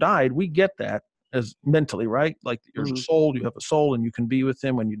people who died, we get that as mentally, right? Like your soul, you have a soul and you can be with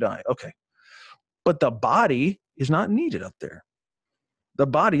him when you die. Okay. But the body is not needed up there. The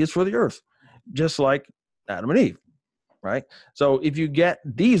body is for the earth, just like Adam and Eve, right? So if you get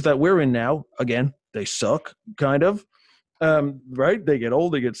these that we're in now, again, they suck, kind of, right? They get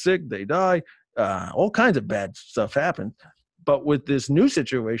old, they get sick, they die, all kinds of bad stuff happens. But with this new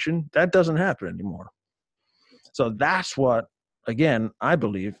situation, that doesn't happen anymore. So that's what, again, I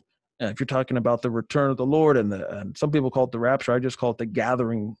believe, if you're talking about the return of the Lord and some people call it the rapture, I just call it the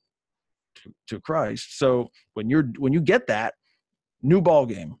gathering to Christ. So when you get that, new ball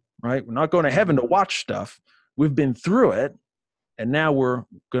game, right? We're not going to heaven to watch stuff. We've been through it, and now we're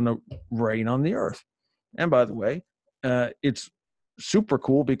going to reign on the earth. And by the way, it's super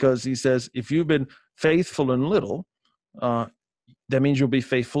cool because he says, if you've been faithful in little, that means you'll be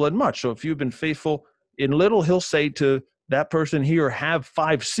faithful in much. So if you've been faithful in little, he'll say to that person here, have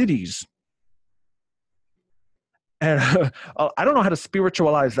 5 cities. And I don't know how to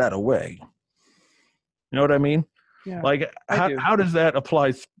spiritualize that away. You know what I mean? Yeah, like how does that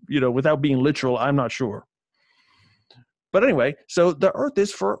apply, without being literal? I'm not sure. But anyway, so the earth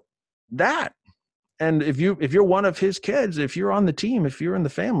is for that. And if you're one of his kids, if you're on the team, if you're in the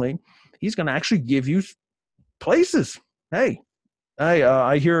family, he's going to actually give you places. Hey,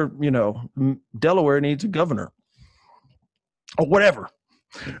 I hear, Delaware needs a governor or whatever.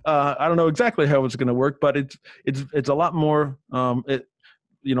 I don't know exactly how it's going to work, but it's a lot more, on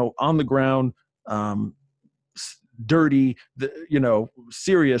the ground, dirty,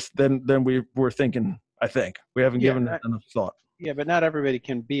 serious than we were thinking. I think we haven't given it enough thought. Yeah, but not everybody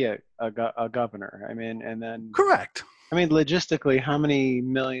can be a governor. I mean, and then correct. I mean, logistically, how many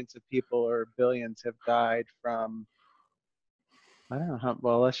millions of people or billions have died from? I don't know how.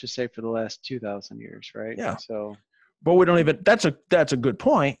 Well, let's just say for the last 2,000 years, right? Yeah. So, but we don't even. That's a good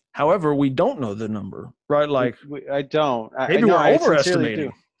point. However, we don't know the number, right? Like I don't. Maybe we're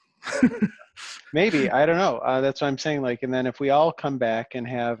overestimating. Maybe, I don't know. That's what I'm saying. Like, and then if we all come back and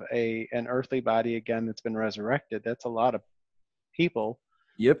have an earthly body again that's been resurrected, that's a lot of people.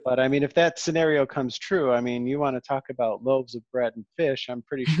 Yep. But I mean, if that scenario comes true, I mean, you want to talk about loaves of bread and fish, I'm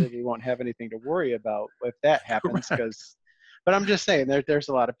pretty sure we won't have anything to worry about if that happens. But I'm just saying, there's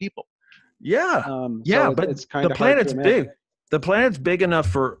a lot of people. Yeah. So but it's kind the of hard planet's to imagine. big. The planet's big enough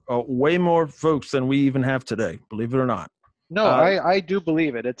for way more folks than we even have today, believe it or not. No, I do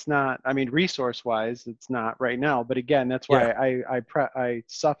believe it. It's not, I mean, resource-wise, it's not right now. But again, that's why I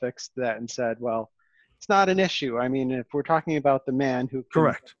suffixed that and said, well, it's not an issue. I mean, if we're talking about the man who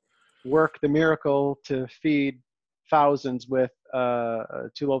can work the miracle to feed thousands with 2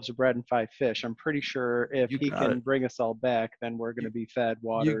 loaves of bread and 5 fish, I'm pretty sure if he can bring us all back, then we're going to be fed,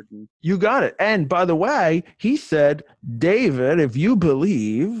 watered. You got it. And by the way, he said, David, if you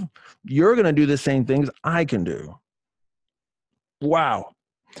believe, you're going to do the same things I can do. Wow.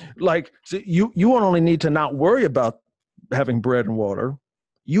 Like, so you won't only need to not worry about having bread and water.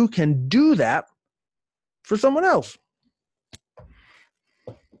 You can do that for someone else.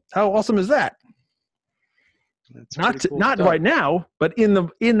 How awesome is that? That's not right now, but in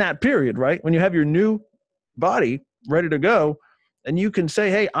that period, right? When you have your new body ready to go, and you can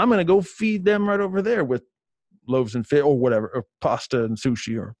say, hey, I'm going to go feed them right over there with loaves and fish or whatever, or pasta and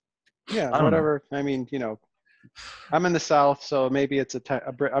sushi or whatever. I mean, I'm in the South, so maybe it's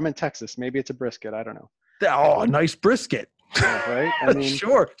I'm in Texas. Maybe it's a brisket. I don't know. Oh, a nice brisket. Right? I mean,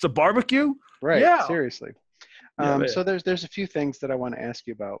 sure. It's a barbecue. Right. Yeah. Seriously. So there's a few things that I want to ask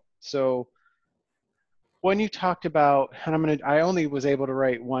you about. So when you talked about, and I only was able to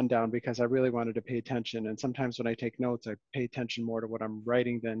write one down because I really wanted to pay attention. And sometimes when I take notes, I pay attention more to what I'm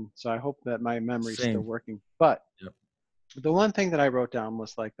writing than, so I hope that my memory's still Same. working. But Yep. the one thing that I wrote down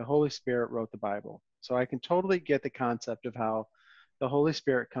was like the Holy Spirit wrote the Bible. So I can totally get the concept of how the Holy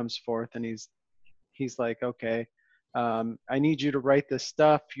Spirit comes forth and he's like, okay, I need you to write this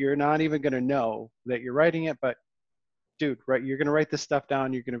stuff. You're not even going to know that you're writing it, but dude, right, you're going to write this stuff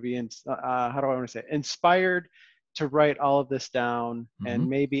down. You're going to be how do I want to say it? Inspired to write all of this down. And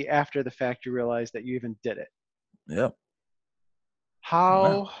maybe after the fact, you realize that you even did it. Yep.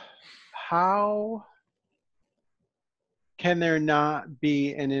 How Wow. can there not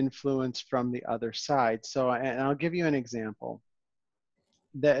be an influence from the other side? So, and I'll give you an example.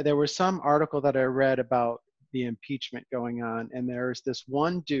 There was some article that I read about the impeachment going on, and there's this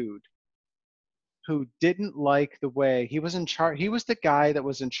one dude who didn't like the way he was in charge. He was the guy that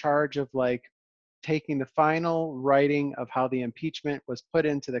was in charge of like taking the final writing of how the impeachment was put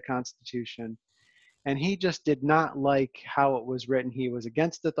into the Constitution. And he just did not like how it was written. He was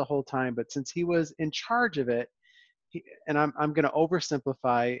against it the whole time. But since he was in charge of it, and I'm going to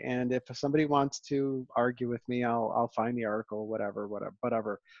oversimplify. And if somebody wants to argue with me, I'll find the article, whatever.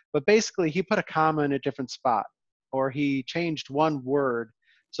 But basically, he put a comma in a different spot, or he changed one word.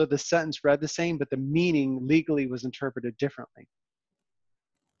 So the sentence read the same, but the meaning legally was interpreted differently.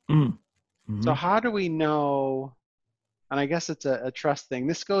 Mm-hmm. So how do we know? And I guess it's a trust thing.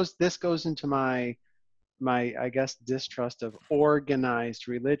 This goes into my I guess distrust of organized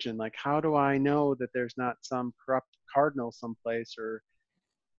religion. Like, how do I know that there's not some corrupt cardinal someplace or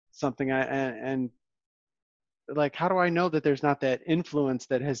something? And like, how do I know that there's not that influence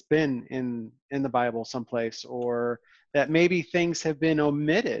that has been in the Bible someplace, or that maybe things have been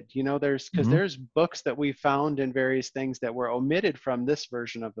omitted? You know, because there's books that we found in various things that were omitted from this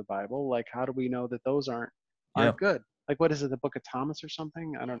version of the Bible. Like, how do we know that those aren't good? Like, what is it, the Book of Thomas or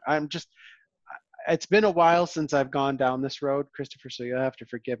something? It's been a while since I've gone down this road, Christopher, so you'll have to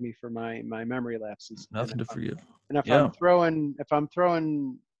forgive me for my memory lapses. Nothing to forgive. And if I'm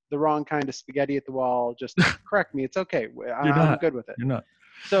throwing the wrong kind of spaghetti at the wall, just correct me. It's okay. I'm good with it. You're not.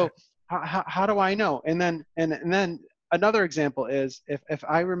 So how do I know? And then another example is if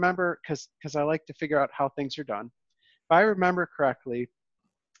I remember, because I like to figure out how things are done. If I remember correctly,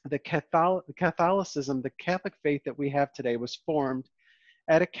 the Catholicism, the Catholic faith that we have today, was formed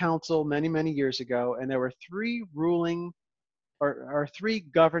at a council many, many years ago, and there were three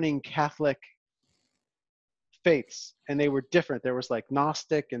governing Catholic faiths, and they were different. There was like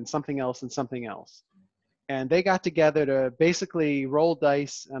Gnostic and something else, and they got together to basically roll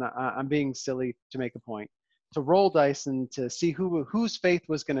dice. And I'm being silly to make a point, to roll dice and to see whose faith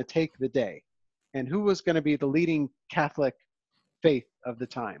was going to take the day, and who was going to be the leading Catholic faith of the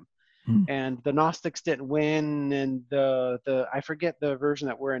time. And the Gnostics didn't win, and the I forget the version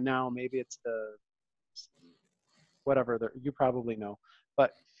that we're in now. Maybe it's the whatever. You probably know,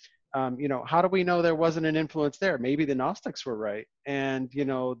 but you know, how do we know there wasn't an influence there? Maybe the Gnostics were right, and you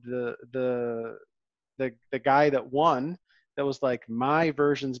know, the guy that won, that was like, my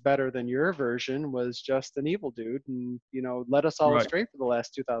version's better than your version, was just an evil dude, and you know, led us all astray for the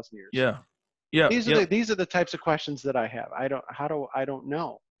last 2,000 years. Yeah. These are the types of questions that I have. I don't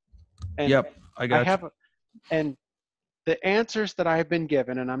know. And I got you. And the answers that I've been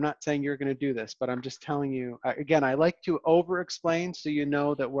given, and I'm not saying you're going to do this, but I'm just telling you, again, I like to over-explain so you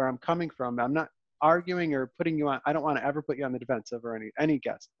know that where I'm coming from. I'm not arguing or putting you on. I don't want to ever put you on the defensive or any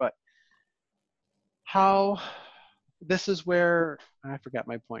guest, but this is where, I forgot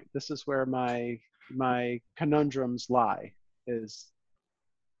my point. This is where my conundrums lie, is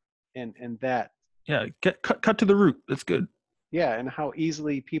in that. Yeah, cut to the root. That's good. Yeah, and how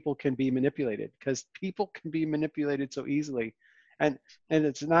easily people can be manipulated, because people can be manipulated so easily. And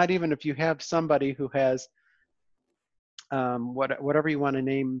it's not even if you have somebody who has whatever you want to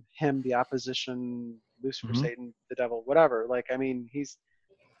name him, the opposition, Lucifer, Satan, the devil, whatever. Like, I mean, he's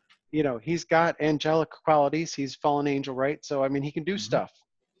got angelic qualities. He's fallen angel, right? So I mean, he can do stuff.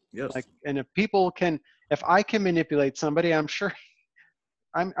 Yes. Like, and if I can manipulate somebody, I'm sure.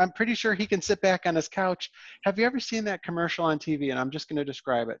 I'm pretty sure he can sit back on his couch. Have you ever seen that commercial on TV? And I'm just going to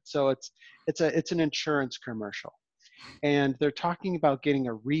describe it. So it's an insurance commercial, and they're talking about getting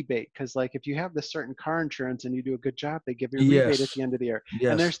a rebate, because like, if you have this certain car insurance and you do a good job, they give you a rebate at the end of the year.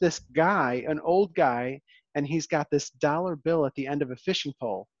 Yes. And there's this guy, an old guy, and he's got this dollar bill at the end of a fishing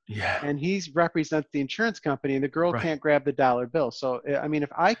pole. Yeah. And he represents the insurance company, and the girl can't grab the dollar bill. So I mean,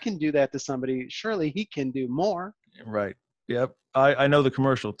 if I can do that to somebody, surely he can do more. Right. Yep. I know the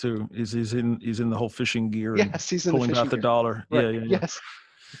commercial too. He's in the whole fishing gear. Yes, he's in pulling the fishing out the gear. dollar. Right. Yeah. Yes.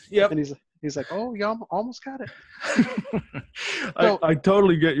 Yep. And He's like, oh, you almost got it. I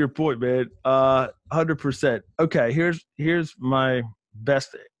totally get your point, man. 100%. Okay, here's my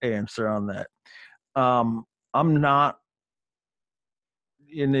best answer on that. I'm not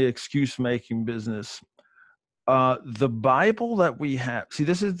in the excuse making business. The Bible that we have, see,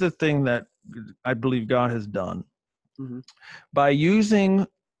 this is the thing that I believe God has done. Mm-hmm. By using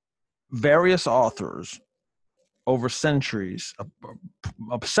various authors over centuries,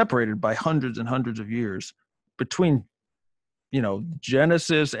 separated by hundreds and hundreds of years between,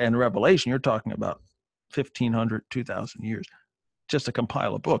 Genesis and Revelation, you're talking about 1,500, 2,000 years just to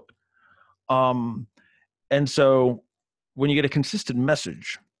compile a book. And so when you get a consistent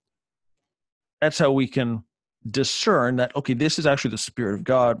message, that's how we can discern that, okay, this is actually the Spirit of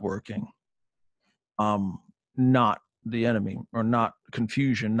God working, not the enemy, or not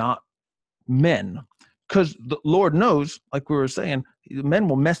confusion, not men. Because the Lord knows, like we were saying, men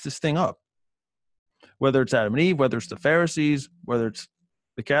will mess this thing up. Whether it's Adam and Eve, whether it's the Pharisees, whether it's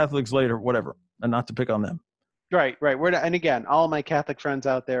the Catholics later, whatever, and not to pick on them. Right. We're not, and again, all my Catholic friends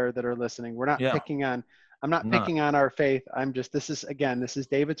out there that are listening, we're not picking on. I'm not picking on our faith. I'm just. This is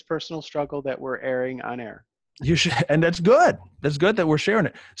David's personal struggle that we're airing on air. You should, and that's good. That's good that we're sharing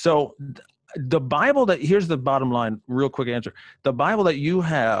it. So, the Bible here's the bottom line, real quick answer. The Bible that you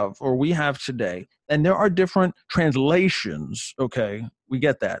have, or we have today, and there are different translations. Okay, we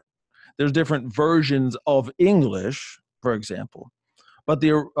get that. There's different versions of English, for example, but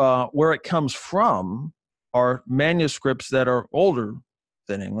where it comes from are manuscripts that are older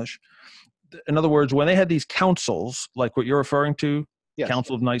than English. In other words, when they had these councils, like what you're referring to, yes.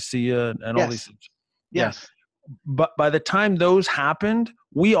 Council of Nicaea and all these things. Yes. But by the time those happened,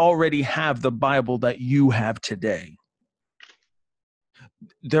 we already have the Bible that you have today.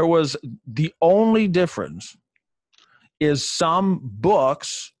 There was the only difference is some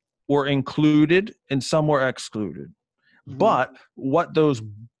books were included and some were excluded. Mm-hmm. But what those,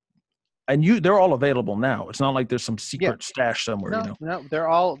 and they're all available now. It's not like there's some secret stash somewhere. No, they're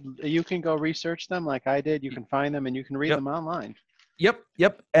all, you can go research them like I did. You can find them and you can read them online.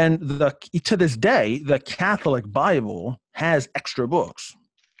 Yep. And to this day, the Catholic Bible has extra books.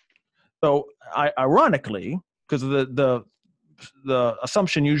 So ironically, because the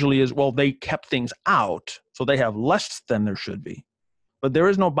assumption usually is, well, they kept things out, so they have less than there should be. But there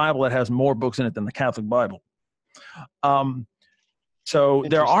is no Bible that has more books in it than the Catholic Bible. So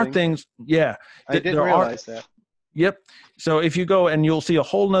there are things, I didn't realize that. Yep. So if you go and you'll see a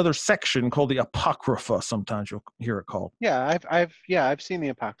whole nother section called the Apocrypha, sometimes you'll hear it called. Yeah, I've seen the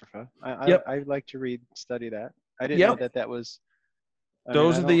Apocrypha. I like to study that. I didn't know that was.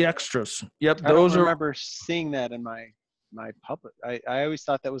 Those are the extras. Yep. I don't remember seeing that in my public. I always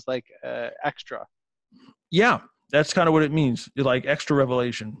thought that was like extra. Yeah, that's kind of what it means. It's like extra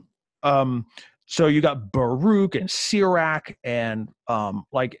revelation. So you got Baruch and Sirach and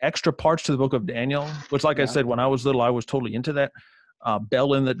like extra parts to the book of Daniel, which, like I said, when I was little, I was totally into that.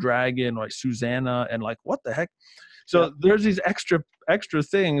 Bel and the Dragon, like Susanna, and like, what the heck? So there's these extra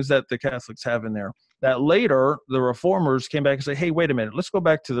things that the Catholics have in there that later the Reformers came back and say, hey, wait a minute, let's go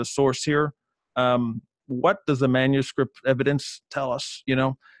back to the source here. What does the manuscript evidence tell us?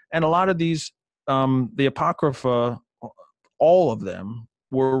 And a lot of these, the Apocrypha, all of them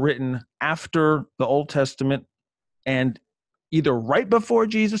were written after the Old Testament and either right before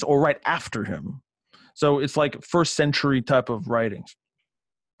Jesus or right after him. So it's like first century type of writings.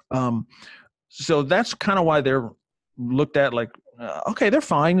 So that's kind of why they're looked at like, okay, they're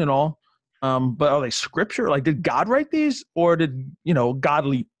fine and all. But are they scripture? Like, did God write these, or did,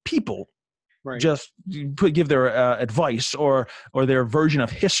 godly people just give their advice or their version of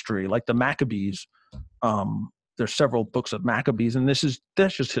history, like the Maccabees? There's several books of Maccabees, and that's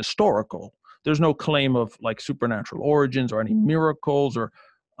just historical. There's no claim of like supernatural origins or any miracles or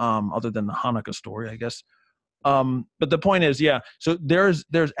other than the Hanukkah story, I guess. But the point is, so there's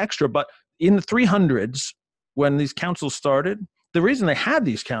extra. But in the 300s, when these councils started, the reason they had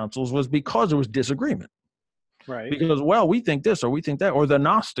these councils was because there was disagreement. Right. Because, well, we think this or we think that, or the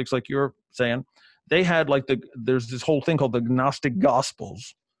Gnostics, like you're saying, they had like there's this whole thing called the Gnostic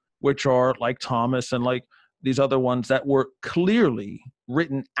Gospels, which are like Thomas and like these other ones that were clearly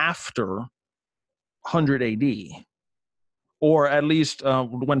written after 100 AD. Or at least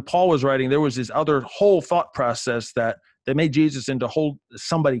when Paul was writing, there was this other whole thought process that they made Jesus into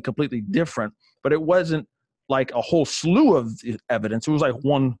somebody completely different, but it wasn't like a whole slew of evidence. It was like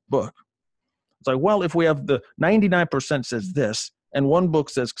one book. It's like, well, if we have the 99% says this and one book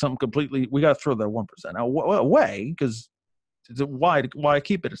says something completely, we got to throw that 1% away because why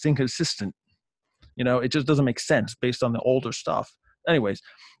keep it? It's inconsistent. It just doesn't make sense based on the older stuff. Anyways,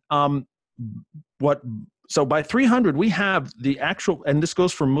 So by 300, we have the actual, and this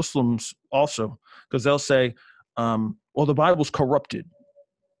goes for Muslims also, because they'll say, well, the Bible's corrupted.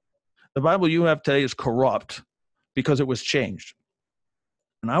 The Bible you have today is corrupt because it was changed.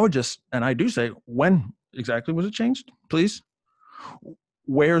 And I do say, when exactly was it changed, please?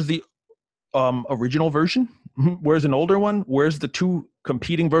 Where's the original version? Where's an older one? Where's the two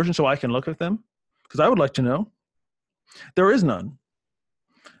competing versions so I can look at them? Because I would like to know. There is none.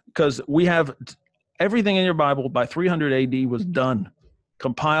 Because we have everything in your Bible by 300 AD was done,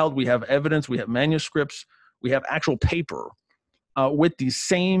 compiled. We have evidence. We have manuscripts. We have actual paper with these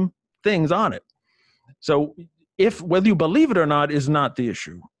same things on it. So whether you believe it or not is not the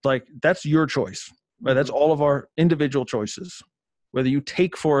issue. Like, that's your choice. Right? That's all of our individual choices. Whether you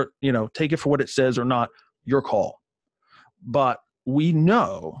take it for what it says or not, your call. But we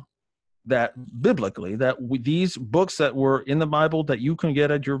know that biblically, that these books that were in the Bible that you can get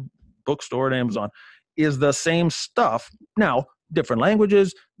at your bookstore at Amazon is the same stuff. Now, different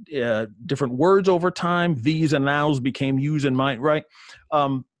languages, different words over time, these and nows became yous and might, right?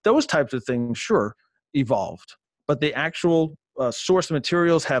 Those types of things, sure, evolved. But the actual source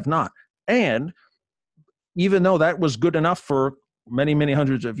materials have not. And even though that was good enough for many, many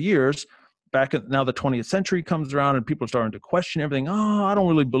hundreds of years, now the 20th century comes around and people are starting to question everything. Oh, I don't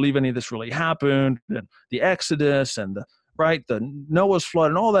really believe any of this really happened. And the Exodus and the Noah's flood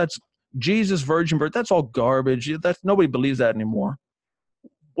and all that's Jesus, virgin birth, that's all garbage. Nobody believes that anymore.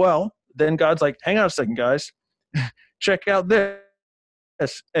 Well, then God's like, hang on a second, guys. Check out this.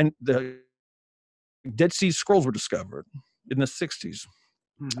 And the Dead Sea Scrolls were discovered in the 60s.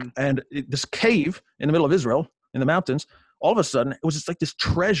 Mm-hmm. And this cave in the middle of Israel, in the mountains, all of a sudden, it was just like this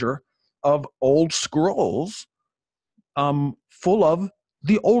treasure of old scrolls full of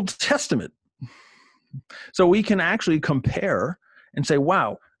the Old Testament. So we can actually compare and say,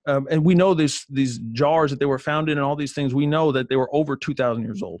 wow. And we know these jars that they were found in and all these things, we know that they were over 2,000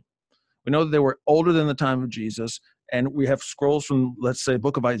 years old. We know that they were older than the time of Jesus. And we have scrolls from, let's say,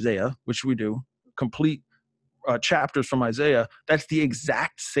 book of Isaiah, which we do, complete chapters from Isaiah. That's the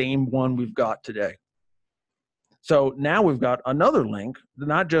exact same one we've got today. So now we've got another link,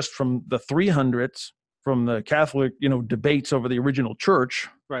 not just from the 300s, from the Catholic, debates over the original church.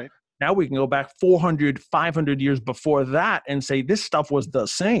 Right. Now we can go back 400, 500 years before that and say this stuff was the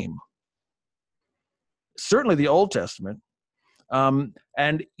same. Certainly the Old Testament.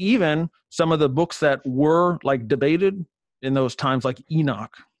 And even some of the books that were like debated in those times, like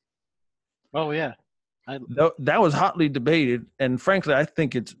Enoch. Oh, yeah. That was hotly debated. And frankly, I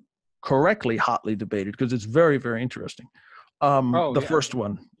think it's correctly hotly debated because it's very, very interesting. First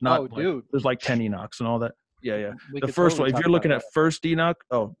one. Dude. There's like 10 Enochs and all that. Yeah. The first one, if you're looking at first Enoch,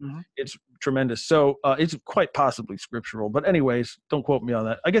 It's tremendous. So it's quite possibly scriptural. But anyways, don't quote me on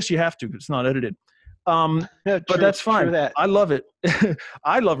that. I guess you have to. It's not edited. But that's fine. I love it.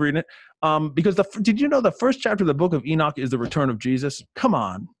 I love reading it. Because did you know the first chapter of the book of Enoch is the return of Jesus? Come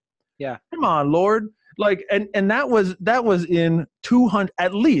on. Yeah. Come on, Lord. Like, and that was in 200,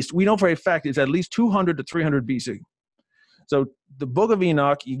 at least, we know for a fact it's at least 200 to 300 BC. So the book of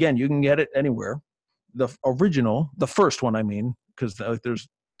Enoch, again, you can get it anywhere. The original, the first one, I mean, because there's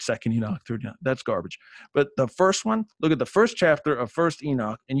second Enoch, third Enoch, that's garbage. But the first one, look at the first chapter of first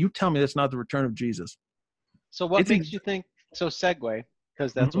Enoch, and you tell me that's not the return of Jesus. So what makes you think, so segue,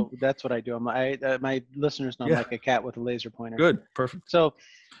 because that's what I do. My listeners know I'm like a cat with a laser pointer. Good, perfect.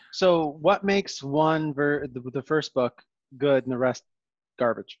 So what makes the first book good and the rest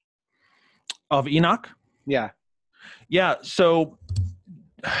garbage? Of Enoch? Yeah. Yeah, so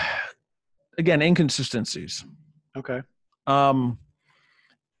again, inconsistencies. Okay.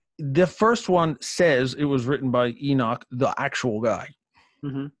 The first one says it was written by Enoch, the actual guy.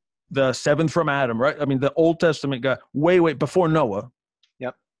 Mm-hmm. The seventh from Adam, right? I mean, the Old Testament guy, way before Noah.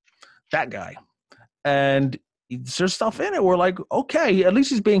 Yep. That guy. And there's stuff in it. We're like, okay, at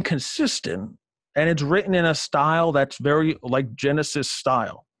least he's being consistent. And it's written in a style that's very like Genesis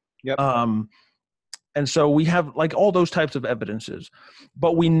style. Yep. And so we have like all those types of evidences.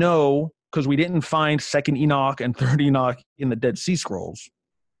 But we know, because we didn't find second Enoch and third Enoch in the Dead Sea Scrolls.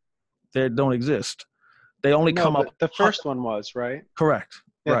 They don't exist. They only come up. The first one was, right? Correct.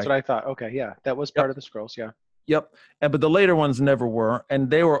 That's what I thought. Okay, yeah. That was part of the scrolls, yeah. Yep. But the later ones never were. And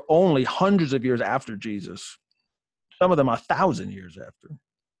they were only hundreds of years after Jesus. Some of them 1,000 years after.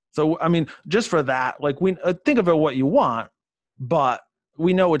 So, I mean, just for that, like we think of it what you want, but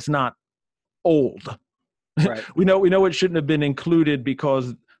we know it's not old. Right. we know it shouldn't have been included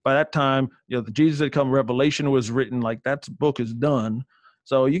because by that time, the Jesus had come, Revelation was written, like that book is done.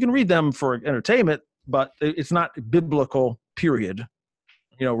 So you can read them for entertainment, but it's not biblical, period,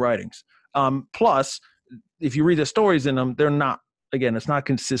 writings. Plus, if you read the stories in them, they're not, again, it's not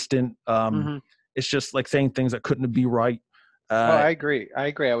consistent. It's just like saying things that couldn't be right. I agree.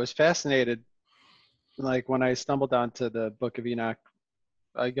 I was fascinated, like when I stumbled onto the Book of Enoch,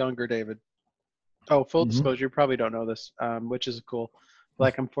 younger David. Oh, full disclosure, you probably don't know this, which is cool.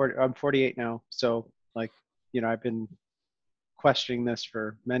 Like I'm 48 now, so like, I've been questioning this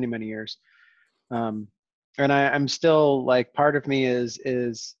for many, many years. And I'm still like, part of me is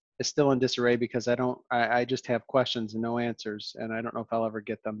still in disarray because I just have questions and no answers, and I don't know if I'll ever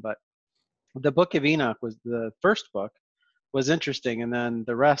get them. But the Book of Enoch was the first book, was interesting, and then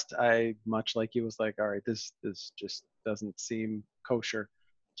the rest, I, much like you, was like, all right, this just doesn't seem kosher,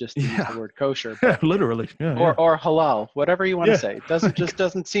 just to use the word kosher, but literally, or halal, whatever you want to say. It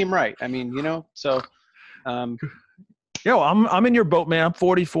doesn't seem right. I mean, so well, I'm in your boat, man. I'm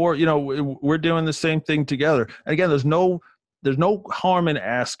 44. We're doing the same thing together. And again, there's no harm in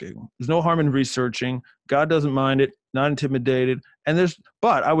asking. There's no harm in researching. God doesn't mind it. Not intimidated. And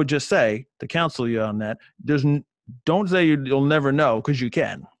but I would just say, to counsel you on that, don't say you'll never know, because you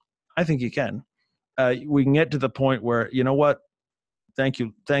can. I think you can. We can get to the point where, you know what? Thank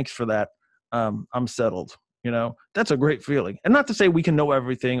you. Thanks for that. I'm settled. That's a great feeling. And not to say we can know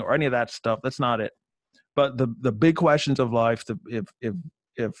everything or any of that stuff. That's not it. But the big questions of life,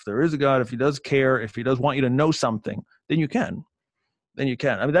 if there is a God, if he does care, if he does want you to know something, then you can. I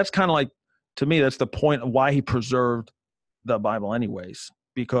mean, that's kind of like, to me, that's the point of why he preserved the Bible anyways,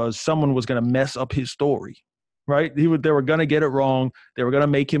 because someone was going to mess up his story, right? They were going to get it wrong. They were going to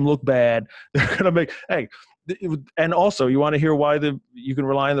make him look bad. They're going to and also, you want to hear why you can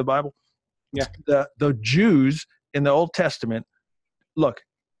rely on the Bible? Yeah. The Jews in the Old Testament, look,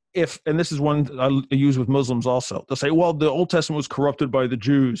 and this is one I use with Muslims also, they'll say, well, the Old Testament was corrupted by the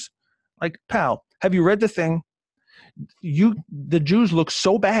Jews. Like, pal, have you read the thing? The Jews look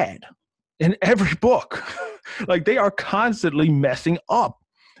so bad in every book. Like, they are constantly messing up.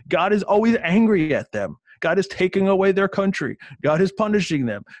 God is always angry at them. God is taking away their country. God is punishing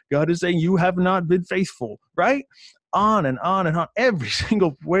them. God is saying, you have not been faithful, right? On and on and on. Every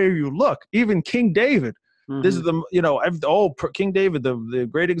single way you look, even King David. This is King David, the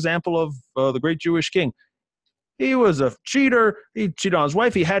great example of the great Jewish king. He was a cheater. He cheated on his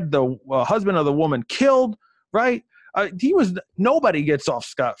wife. He had the husband of the woman killed, right? Nobody gets off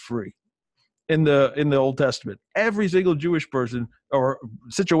scot-free in the Old Testament. Every single Jewish person or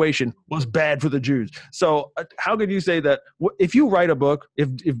situation was bad for the Jews. So how could you say that if you write a book,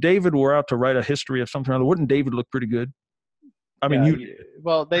 if David were out to write a history of something or other, wouldn't David look pretty good? I mean,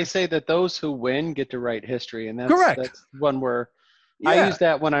 well, they say that those who win get to write history, and correct. That's one where I use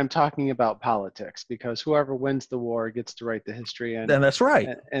that when I'm talking about politics, because whoever wins the war gets to write the history. And that's right.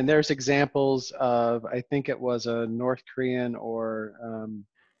 And there's examples of, I think it was a North Korean or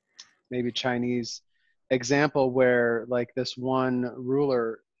maybe Chinese example where, like, this one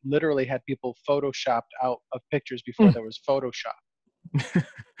ruler literally had people photoshopped out of pictures before there was Photoshop.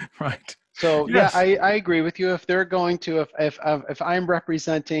 Right. So yes. I agree with you. If they're going to, if I'm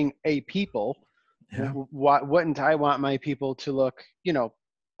representing a people, wouldn't I want my people to look,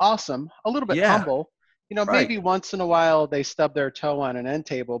 awesome, a little bit humble, right. Maybe once in a while they stub their toe on an end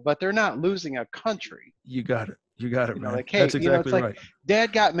table, but they're not losing a country. You got it. Man. Like, hey, that's exactly it's right. like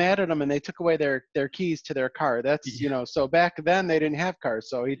Dad got mad at them and they took away their keys to their car. That's, so back then they didn't have cars.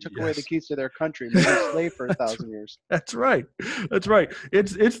 So he took away the keys to their country, made them slave for 1,000 years. That's right.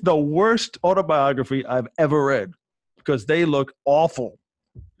 It's the worst autobiography I've ever read, because they look awful.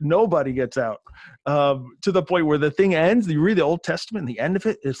 Nobody gets out, to the point where the thing ends. You read the Old Testament, and the end of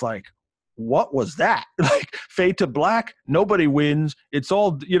it is like, what was that? Like, fade to black. Nobody wins. It's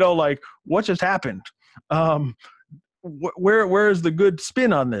all, like, what just happened? Where is the good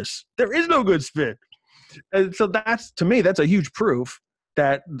spin on this? There is no good spin. And so to me, that's a huge proof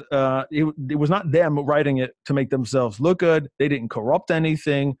that it was not them writing it to make themselves look good. They didn't corrupt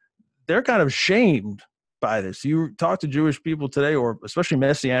anything. They're kind of shamed by this. You talk to Jewish people today, or especially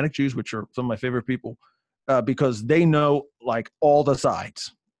Messianic Jews, which are some of my favorite people, because they know, like, all the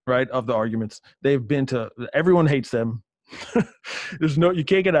sides, right, of the arguments. They've been to, everyone hates them. You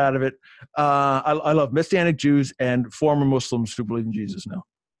can't get out of it. I love Messianic Jews and former Muslims who believe in Jesus now,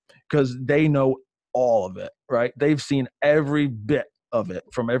 because they know all of it, right? They've seen every bit of it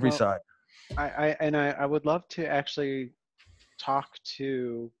from every side. I would love to actually talk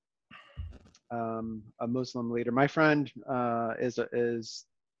to a Muslim leader. My friend is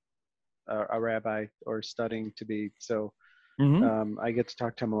a rabbi, or studying to be. So I get to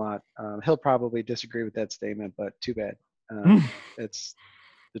talk to him a lot. He'll probably disagree with that statement, but too bad. It's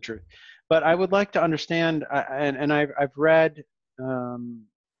the truth. But I would like to understand, and I've read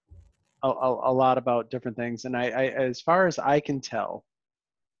a lot about different things. And I, as far as I can tell,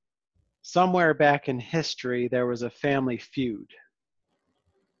 somewhere back in history, there was a family feud.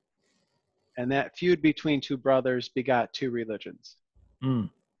 And that feud between two brothers begot two religions. Mm.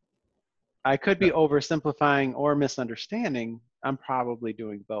 I could be oversimplifying or misunderstanding. I'm probably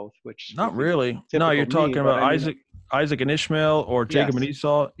doing both, which Not would be really. No, typical you're me, talking but about I mean, Isaac and Ishmael, or Jacob and yes.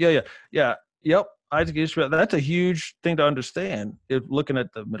 Esau. Yeah. Yep. Isaac and Ishmael. That's a huge thing to understand. Looking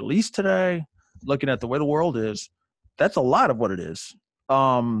at the Middle East today, looking at the way the world is, that's a lot of what it is.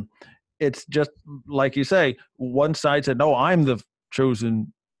 It's just like you say, one side said, no, I'm the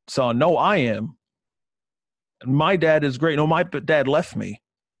chosen son. No, I am. My dad is great. No, my dad left me.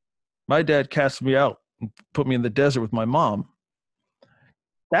 My dad cast me out and put me in the desert with my mom.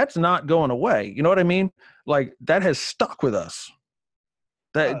 That's not going away. You know what I mean? Like, that has stuck with us.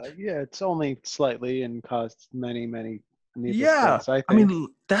 Yeah, it's only slightly and caused many needless Yeah. deaths, I think. I mean,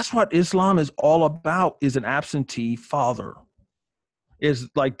 that's what Islam is all about, is an absentee father. Is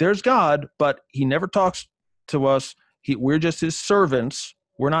like, there's God, but he never talks to us. We're just his servants.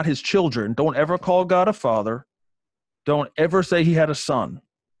 We're not his children. Don't ever call God a father. Don't ever say he had a son.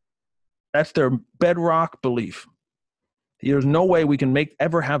 That's their bedrock belief. There's no way we can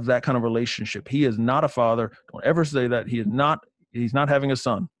ever have that kind of relationship. He is not a father. Don't ever say that. He's not having a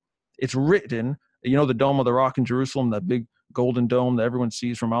son. It's written, the Dome of the Rock in Jerusalem, that big golden dome that everyone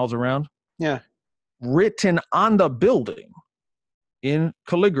sees from miles around? Yeah. Written on the building in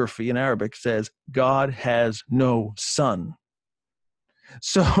calligraphy in Arabic says, God has no son.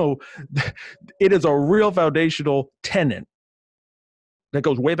 So it is a real foundational tenet that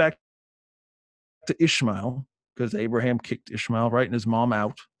goes way back to Ishmael, because Abraham kicked Ishmael, right, and his mom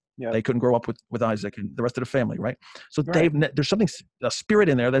out. Yep. They couldn't grow up with Isaac and the rest of the family, right? So right. There's something, a spirit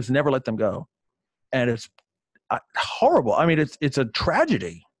in there that's never let them go. And it's horrible. I mean, it's a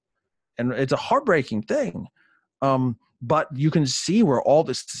tragedy, and it's a heartbreaking thing. But you can see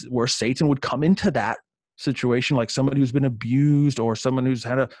where Satan would come into that situation, like somebody who's been abused or someone who's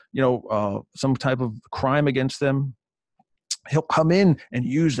had some type of crime against them. He'll come in and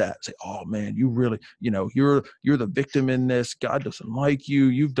use that. Say, "Oh man, you really, you're the victim in this. God doesn't like you.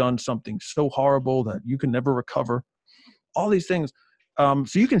 You've done something so horrible that you can never recover." All these things. So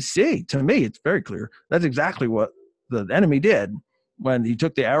you can see, to me, it's very clear. That's exactly what the enemy did when he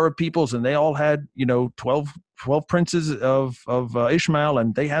took the Arab peoples, and they all had, 12 princes of Ishmael,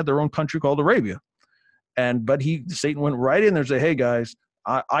 and they had their own country called Arabia. But Satan went right in there and said, "Hey guys,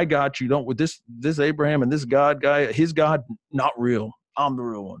 I got you. Don't with this Abraham and this God guy, his God, not real. I'm the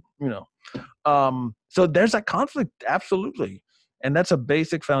real one." So there's that conflict, absolutely, and that's a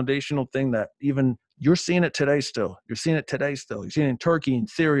basic foundational thing that even you're seeing it today still. You're seeing it in Turkey and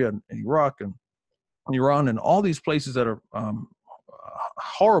Syria and Iraq and Iran and all these places that are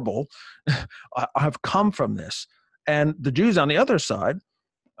horrible have come from this. And the Jews on the other side,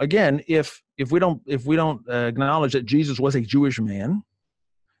 again, if we don't acknowledge that Jesus was a Jewish man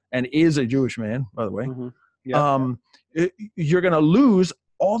and is a Jewish man, by the way, mm-hmm. Yeah. You're going to lose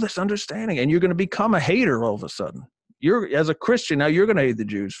all this understanding, and you're going to become a hater all of a sudden. As a Christian now, you're going to hate the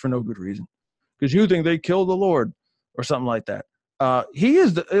Jews for no good reason, because you think they killed the Lord or something like that.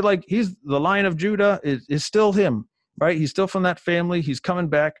 He's the Lion of Judah is still him, right? He's still from that family. He's coming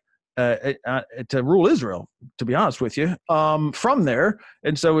back to rule Israel, to be honest with you, from there.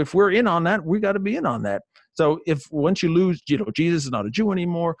 And so if we're in on that, we got to be in on that. So once you lose, Jesus is not a Jew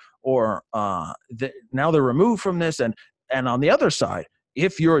anymore, or now they're removed from this. And on the other side,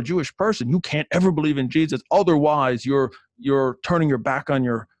 if you're a Jewish person, you can't ever believe in Jesus. Otherwise, you're turning your back on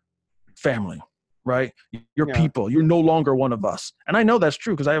your family, right? Your people. You're no longer one of us. And I know that's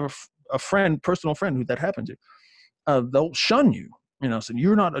true, because I have a personal friend who that happened to. They'll shun you. So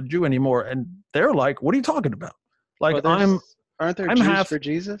you're not a Jew anymore, and they're like, "What are you talking about?" Like, aren't there Jews for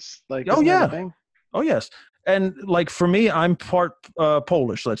Jesus? Like, oh yeah, oh yes. And like for me, I'm part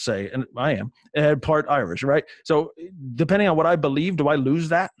Polish, let's say, and I am, and part Irish, right? So depending on what I believe, do I lose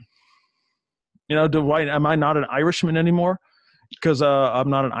that? Am I not an Irishman anymore because I'm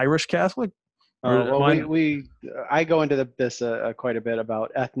not an Irish Catholic? I go into this quite a bit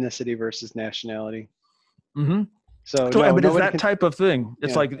about ethnicity versus nationality. Mm-hmm. But it's that type of thing.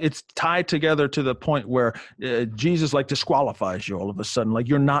 It's like it's tied together to the point where Jesus disqualifies you all of a sudden. Like,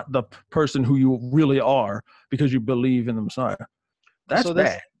 you're not the person who you really are because you believe in the Messiah. That's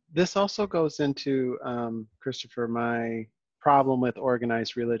bad. This also goes into, Christopher, my problem with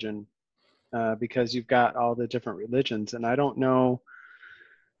organized religion, because you've got all the different religions, and I don't know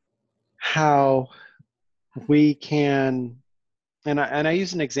how we can. And I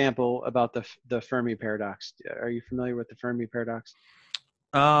use an example about the Fermi paradox. Are you familiar with the Fermi paradox?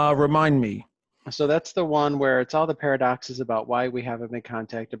 Remind me. So that's the one where it's all the paradoxes about why we haven't been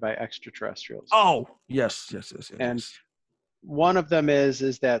contacted by extraterrestrials. Oh, yes. And one of them is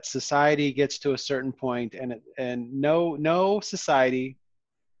that society gets to a certain point, and no society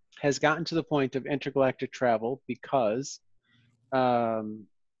has gotten to the point of intergalactic travel because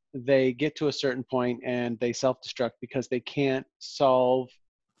they get to a certain point and they self-destruct because they can't solve,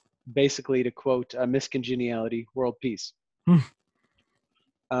 basically, to quote miscongeniality, world peace.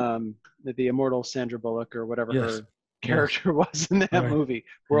 The immortal Sandra Bullock, or whatever her character was in that movie,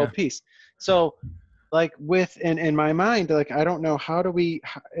 world peace. So like in my mind, like, I don't know how do we,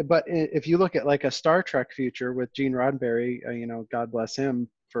 but if you look at like a Star Trek future with Gene Roddenberry, God bless him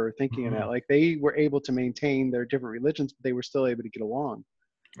for thinking of that, like they were able to maintain their different religions, but they were still able to get along.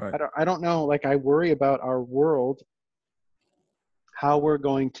 Right. I don't know, like I worry about our world, how we're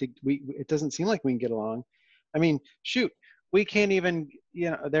going to, it doesn't seem like we can get along. I mean, shoot, we can't even,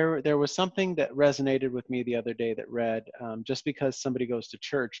 there was something that resonated with me the other day that read, just because somebody goes to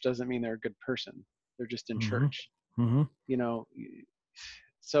church doesn't mean they're a good person. They're just in church,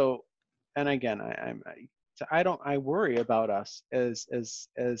 So, and again, I worry about us as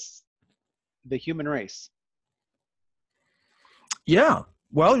the human race. Yeah.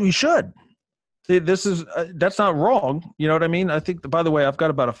 Well, you should. This is, that's not wrong. You know what I mean? I think, by the way, I've got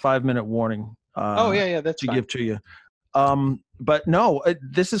about a 5-minute warning. That's to fine. Give to you. But no,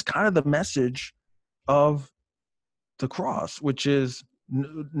 this is kind of the message of the cross, which is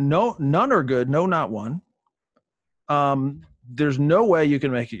none are good. No, not one. There's no way you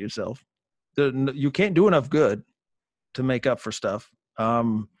can make it yourself. You can't do enough good to make up for stuff.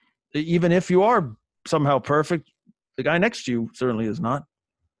 Even if you are somehow perfect, the guy next to you certainly is not.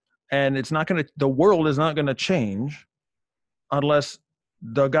 And the world is not going to change unless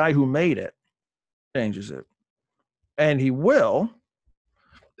the guy who made it changes it. And he will.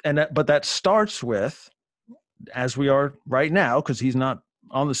 But that starts with, as we are right now, because he's not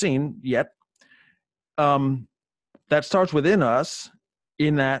on the scene yet, that starts within us,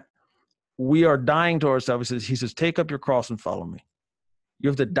 in that we are dying to ourselves. He says, take up your cross and follow me. You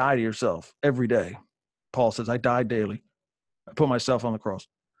have to die to yourself every day. Paul says, I die daily. I put myself on the cross.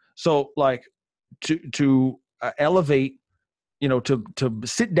 So like to elevate, to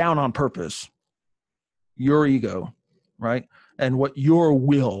sit down on purpose, your ego, right? And what your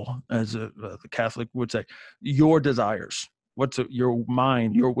will, as the Catholic would say, your desires, your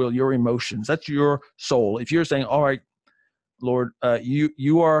mind, your will, your emotions, that's your soul. If you're saying, all right, Lord, you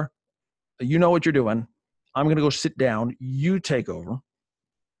know what you're doing. I'm going to go sit down. You take over.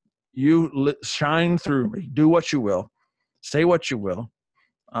 You shine through me. Do what you will. Say what you will.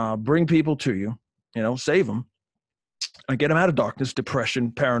 Bring people to you. Save them. Get them out of darkness,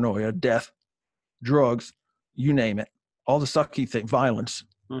 depression, paranoia, death, drugs, you name it. All the sucky things, violence,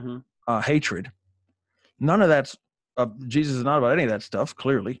 hatred. None of that's, Jesus is not about any of that stuff,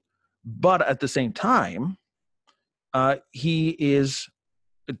 clearly. But at the same time, he is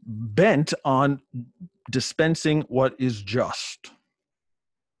bent on dispensing what is just.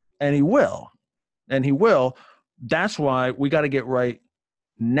 And he will. That's why we got to get right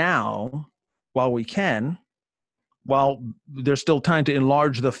now while we can, while there's still time to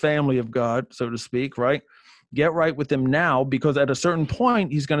enlarge the family of God, so to speak, right? Get right with him now, because at a certain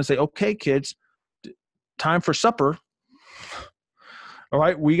point, he's going to say, okay, kids, time for supper. All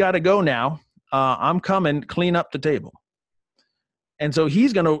right, we got to go now. I'm coming, clean up the table. And so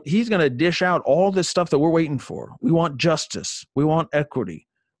he's going to dish out all this stuff that we're waiting for. We want justice. We want equity.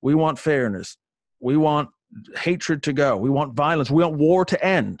 We want fairness. We want hatred to go. We want violence. We want war to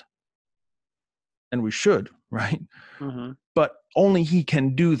end. And we should, right? But only he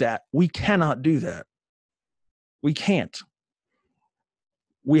can do that. We cannot do that. We can't.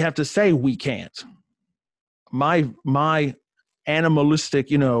 We have to say we can't. My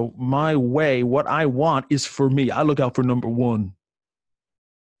animalistic, my way, what I want is for me. I look out for number one.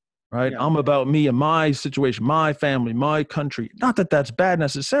 Right? Yeah. I'm about me and my situation, my family, my country. Not that that's bad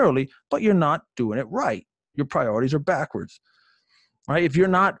necessarily, but you're not doing it right. Your priorities are backwards. Right? If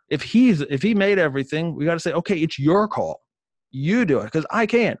he made everything, we got to say, okay, it's your call. You do it, because I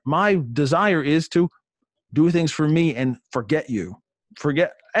can't. My desire is to do things for me and forget you.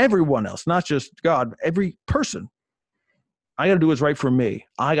 Forget everyone else, not just God, every person. I got to do what's right for me.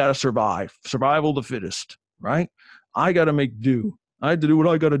 I got to survive. Survival of the fittest, right? I got to make do. I have to do what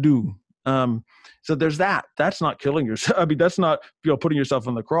I got to do. So there's that. That's not killing yourself. I mean, that's not putting yourself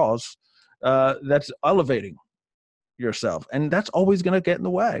on the cross. That's elevating yourself. And that's always going to get in the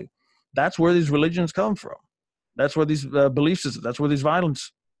way. That's where these religions come from. That's where these belief systems, that's where these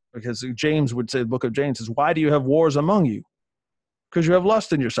violence, because James would say, the book of James says, why do you have wars among you? because you have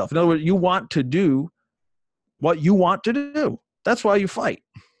lust in yourself. In other words, you want to do what you want to do. That's why you fight,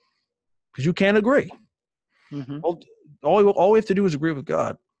 because you can't agree. Mm-hmm. All we have to do is agree with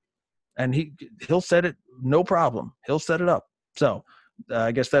God, and he'll set it, no problem. He'll set it up. So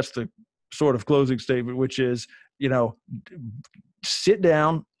I guess that's the sort of closing statement, which is, sit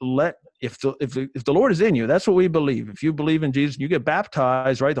down, if the Lord is in you, that's what we believe. If you believe in Jesus, you get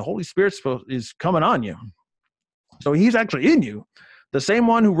baptized, right? The Holy Spirit is coming on you. So he's actually in you. The same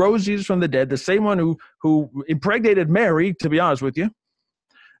one who rose Jesus from the dead, the same one who impregnated Mary, to be honest with you,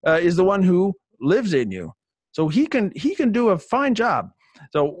 is the one who lives in you. So he can do a fine job.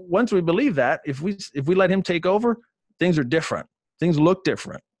 So once we believe that, if we let him take over, things are different. Things look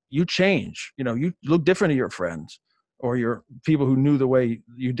different. You change. You look different to your friends or your people who knew the way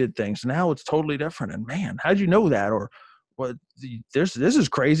you did things. Now it's totally different. And man, how'd you know that? Or what? This is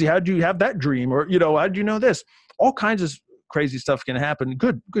crazy. How'd you have that dream? Or how'd you know this? All kinds of crazy stuff can happen.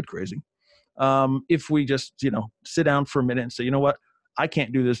 Good crazy. If we just sit down for a minute and say, you know what? I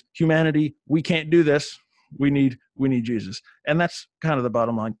can't do this. Humanity, we can't do this. We need Jesus. And that's kind of the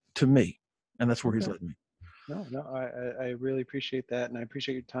bottom line to me. And that's where he's led me. No, I really appreciate that. And I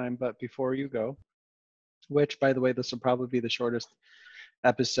appreciate your time. But before you go, which, by the way, this will probably be the shortest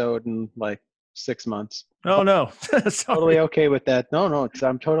episode in like 6 months. Oh, no. Totally okay with that. No,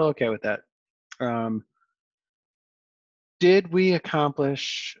 I'm totally okay with that. Did we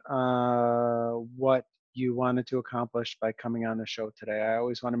accomplish what you wanted to accomplish by coming on the show today? I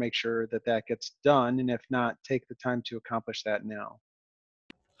always want to make sure that gets done. And if not, take the time to accomplish that now.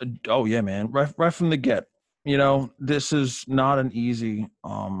 Oh, yeah, man. Right from the get. This is not an easy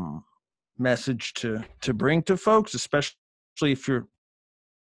message to bring to folks, especially if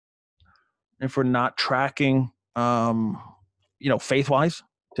we're not tracking, faith-wise,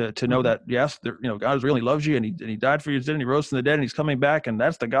 to know that, yes, God really loves you, and he died for your sin, and he rose from the dead, and he's coming back, and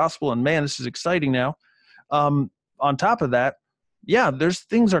that's the gospel, and man, this is exciting now. On top of that, there's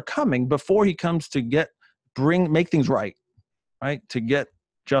things are coming before he comes to make things right? To get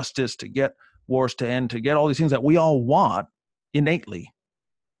justice, to get wars to end, to get all these things that we all want innately.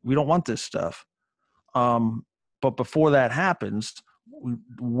 We don't want this stuff. But before that happens,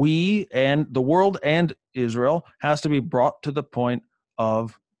 we and the world and Israel has to be brought to the point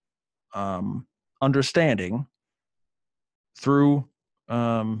of understanding through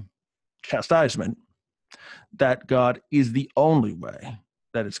chastisement that God is the only way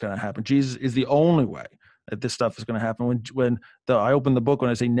that it's going to happen. Jesus is the only way that this stuff is going to happen. When I open the book, when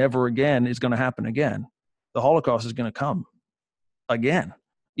I say never again, is going to happen again. The Holocaust is going to come again,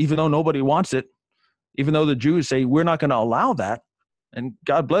 even though nobody wants it, even though the Jews say, we're not going to allow that. And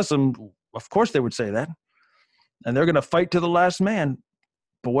God bless them. Of course they would say that. And they're going to fight to the last man.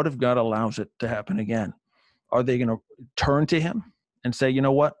 But what if God allows it to happen again? Are they going to turn to him and say, you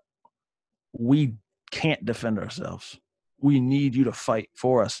know what? We can't defend ourselves. We need you to fight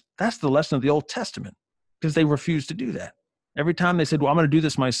for us. That's the lesson of the Old Testament, because they refused to do that. Every time they said, well, I'm going to do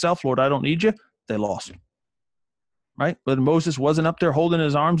this myself, Lord, I don't need you, they lost. Right? But Moses wasn't up there holding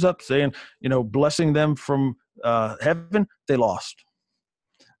his arms up, saying, blessing them from heaven, they lost.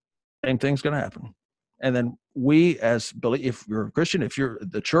 Same thing's going to happen. And then we, if you're a Christian, if you're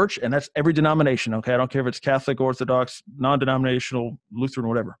the church, and that's every denomination, okay? I don't care if it's Catholic, Orthodox, non-denominational, Lutheran,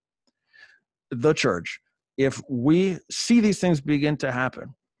 whatever. The church, if we see these things begin to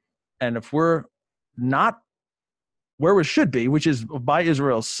happen, and if we're not where we should be, which is by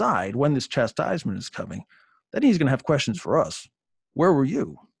Israel's side when this chastisement is coming, then he's going to have questions for us. Where were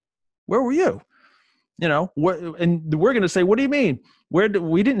you? Where were you? And we're going to say, what do you mean?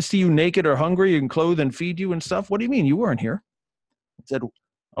 We didn't see you naked or hungry and clothe and feed you and stuff. What do you mean? You weren't here. He said,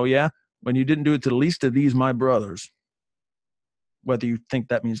 oh yeah, when you didn't do it to the least of these, my brothers. Whether you think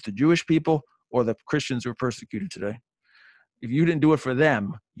that means the Jewish people or the Christians who are persecuted today. If you didn't do it for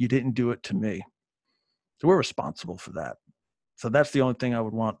them, you didn't do it to me. So we're responsible for that. So that's the only thing I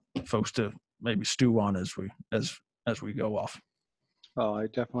would want folks to maybe stew on as we go off. Well, I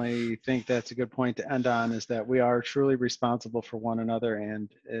definitely think that's a good point to end on, is that we are truly responsible for one another, and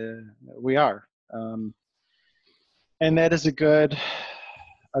we are. And that is a good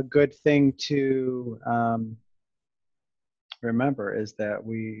thing to remember, is that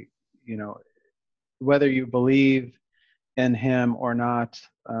we, whether you believe in him or not,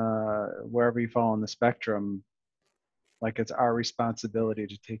 wherever you fall on the spectrum, like, it's our responsibility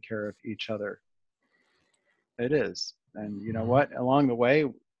to take care of each other. It is. And you know what? Along the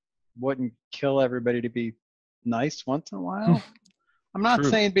way, wouldn't kill everybody to be nice once in a while. I'm not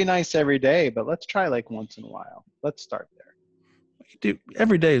saying be nice every day, but let's try like once in a while. Let's start there. Dude,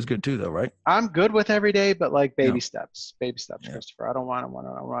 every day is good too, though, right? I'm good with every day, but like baby Yeah. steps, Yeah. Christopher. I don't want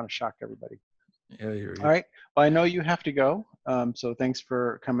to shock everybody. Yeah, I hear you. All right. Well, I know you have to go. So thanks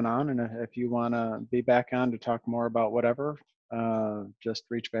for coming on. And if you want to be back on to talk more about whatever, just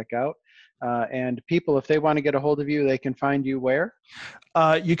reach back out. And people, if they want to get a hold of you, they can find you where?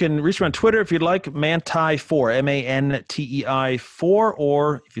 You can reach me on Twitter if you'd like, Mantei4, MANTEI4,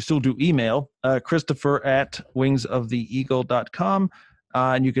 or if you still do email, Christopher at wingsoftheeagle.com.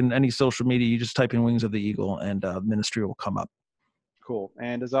 And you can, any social media, you just type in Wings of the Eagle and ministry will come up. Cool.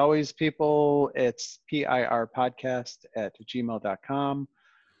 And as always, people, it's pirpodcast@gmail.com.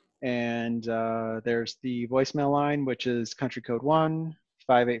 And there's the voicemail line, which is country code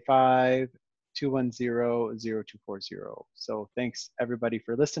 1-585-210-0240. So thanks everybody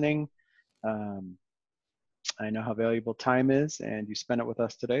for listening. I know how valuable time is, and you spent it with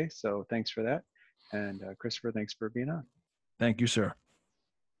us today. So thanks for that. And Christopher, thanks for being on. Thank you, sir.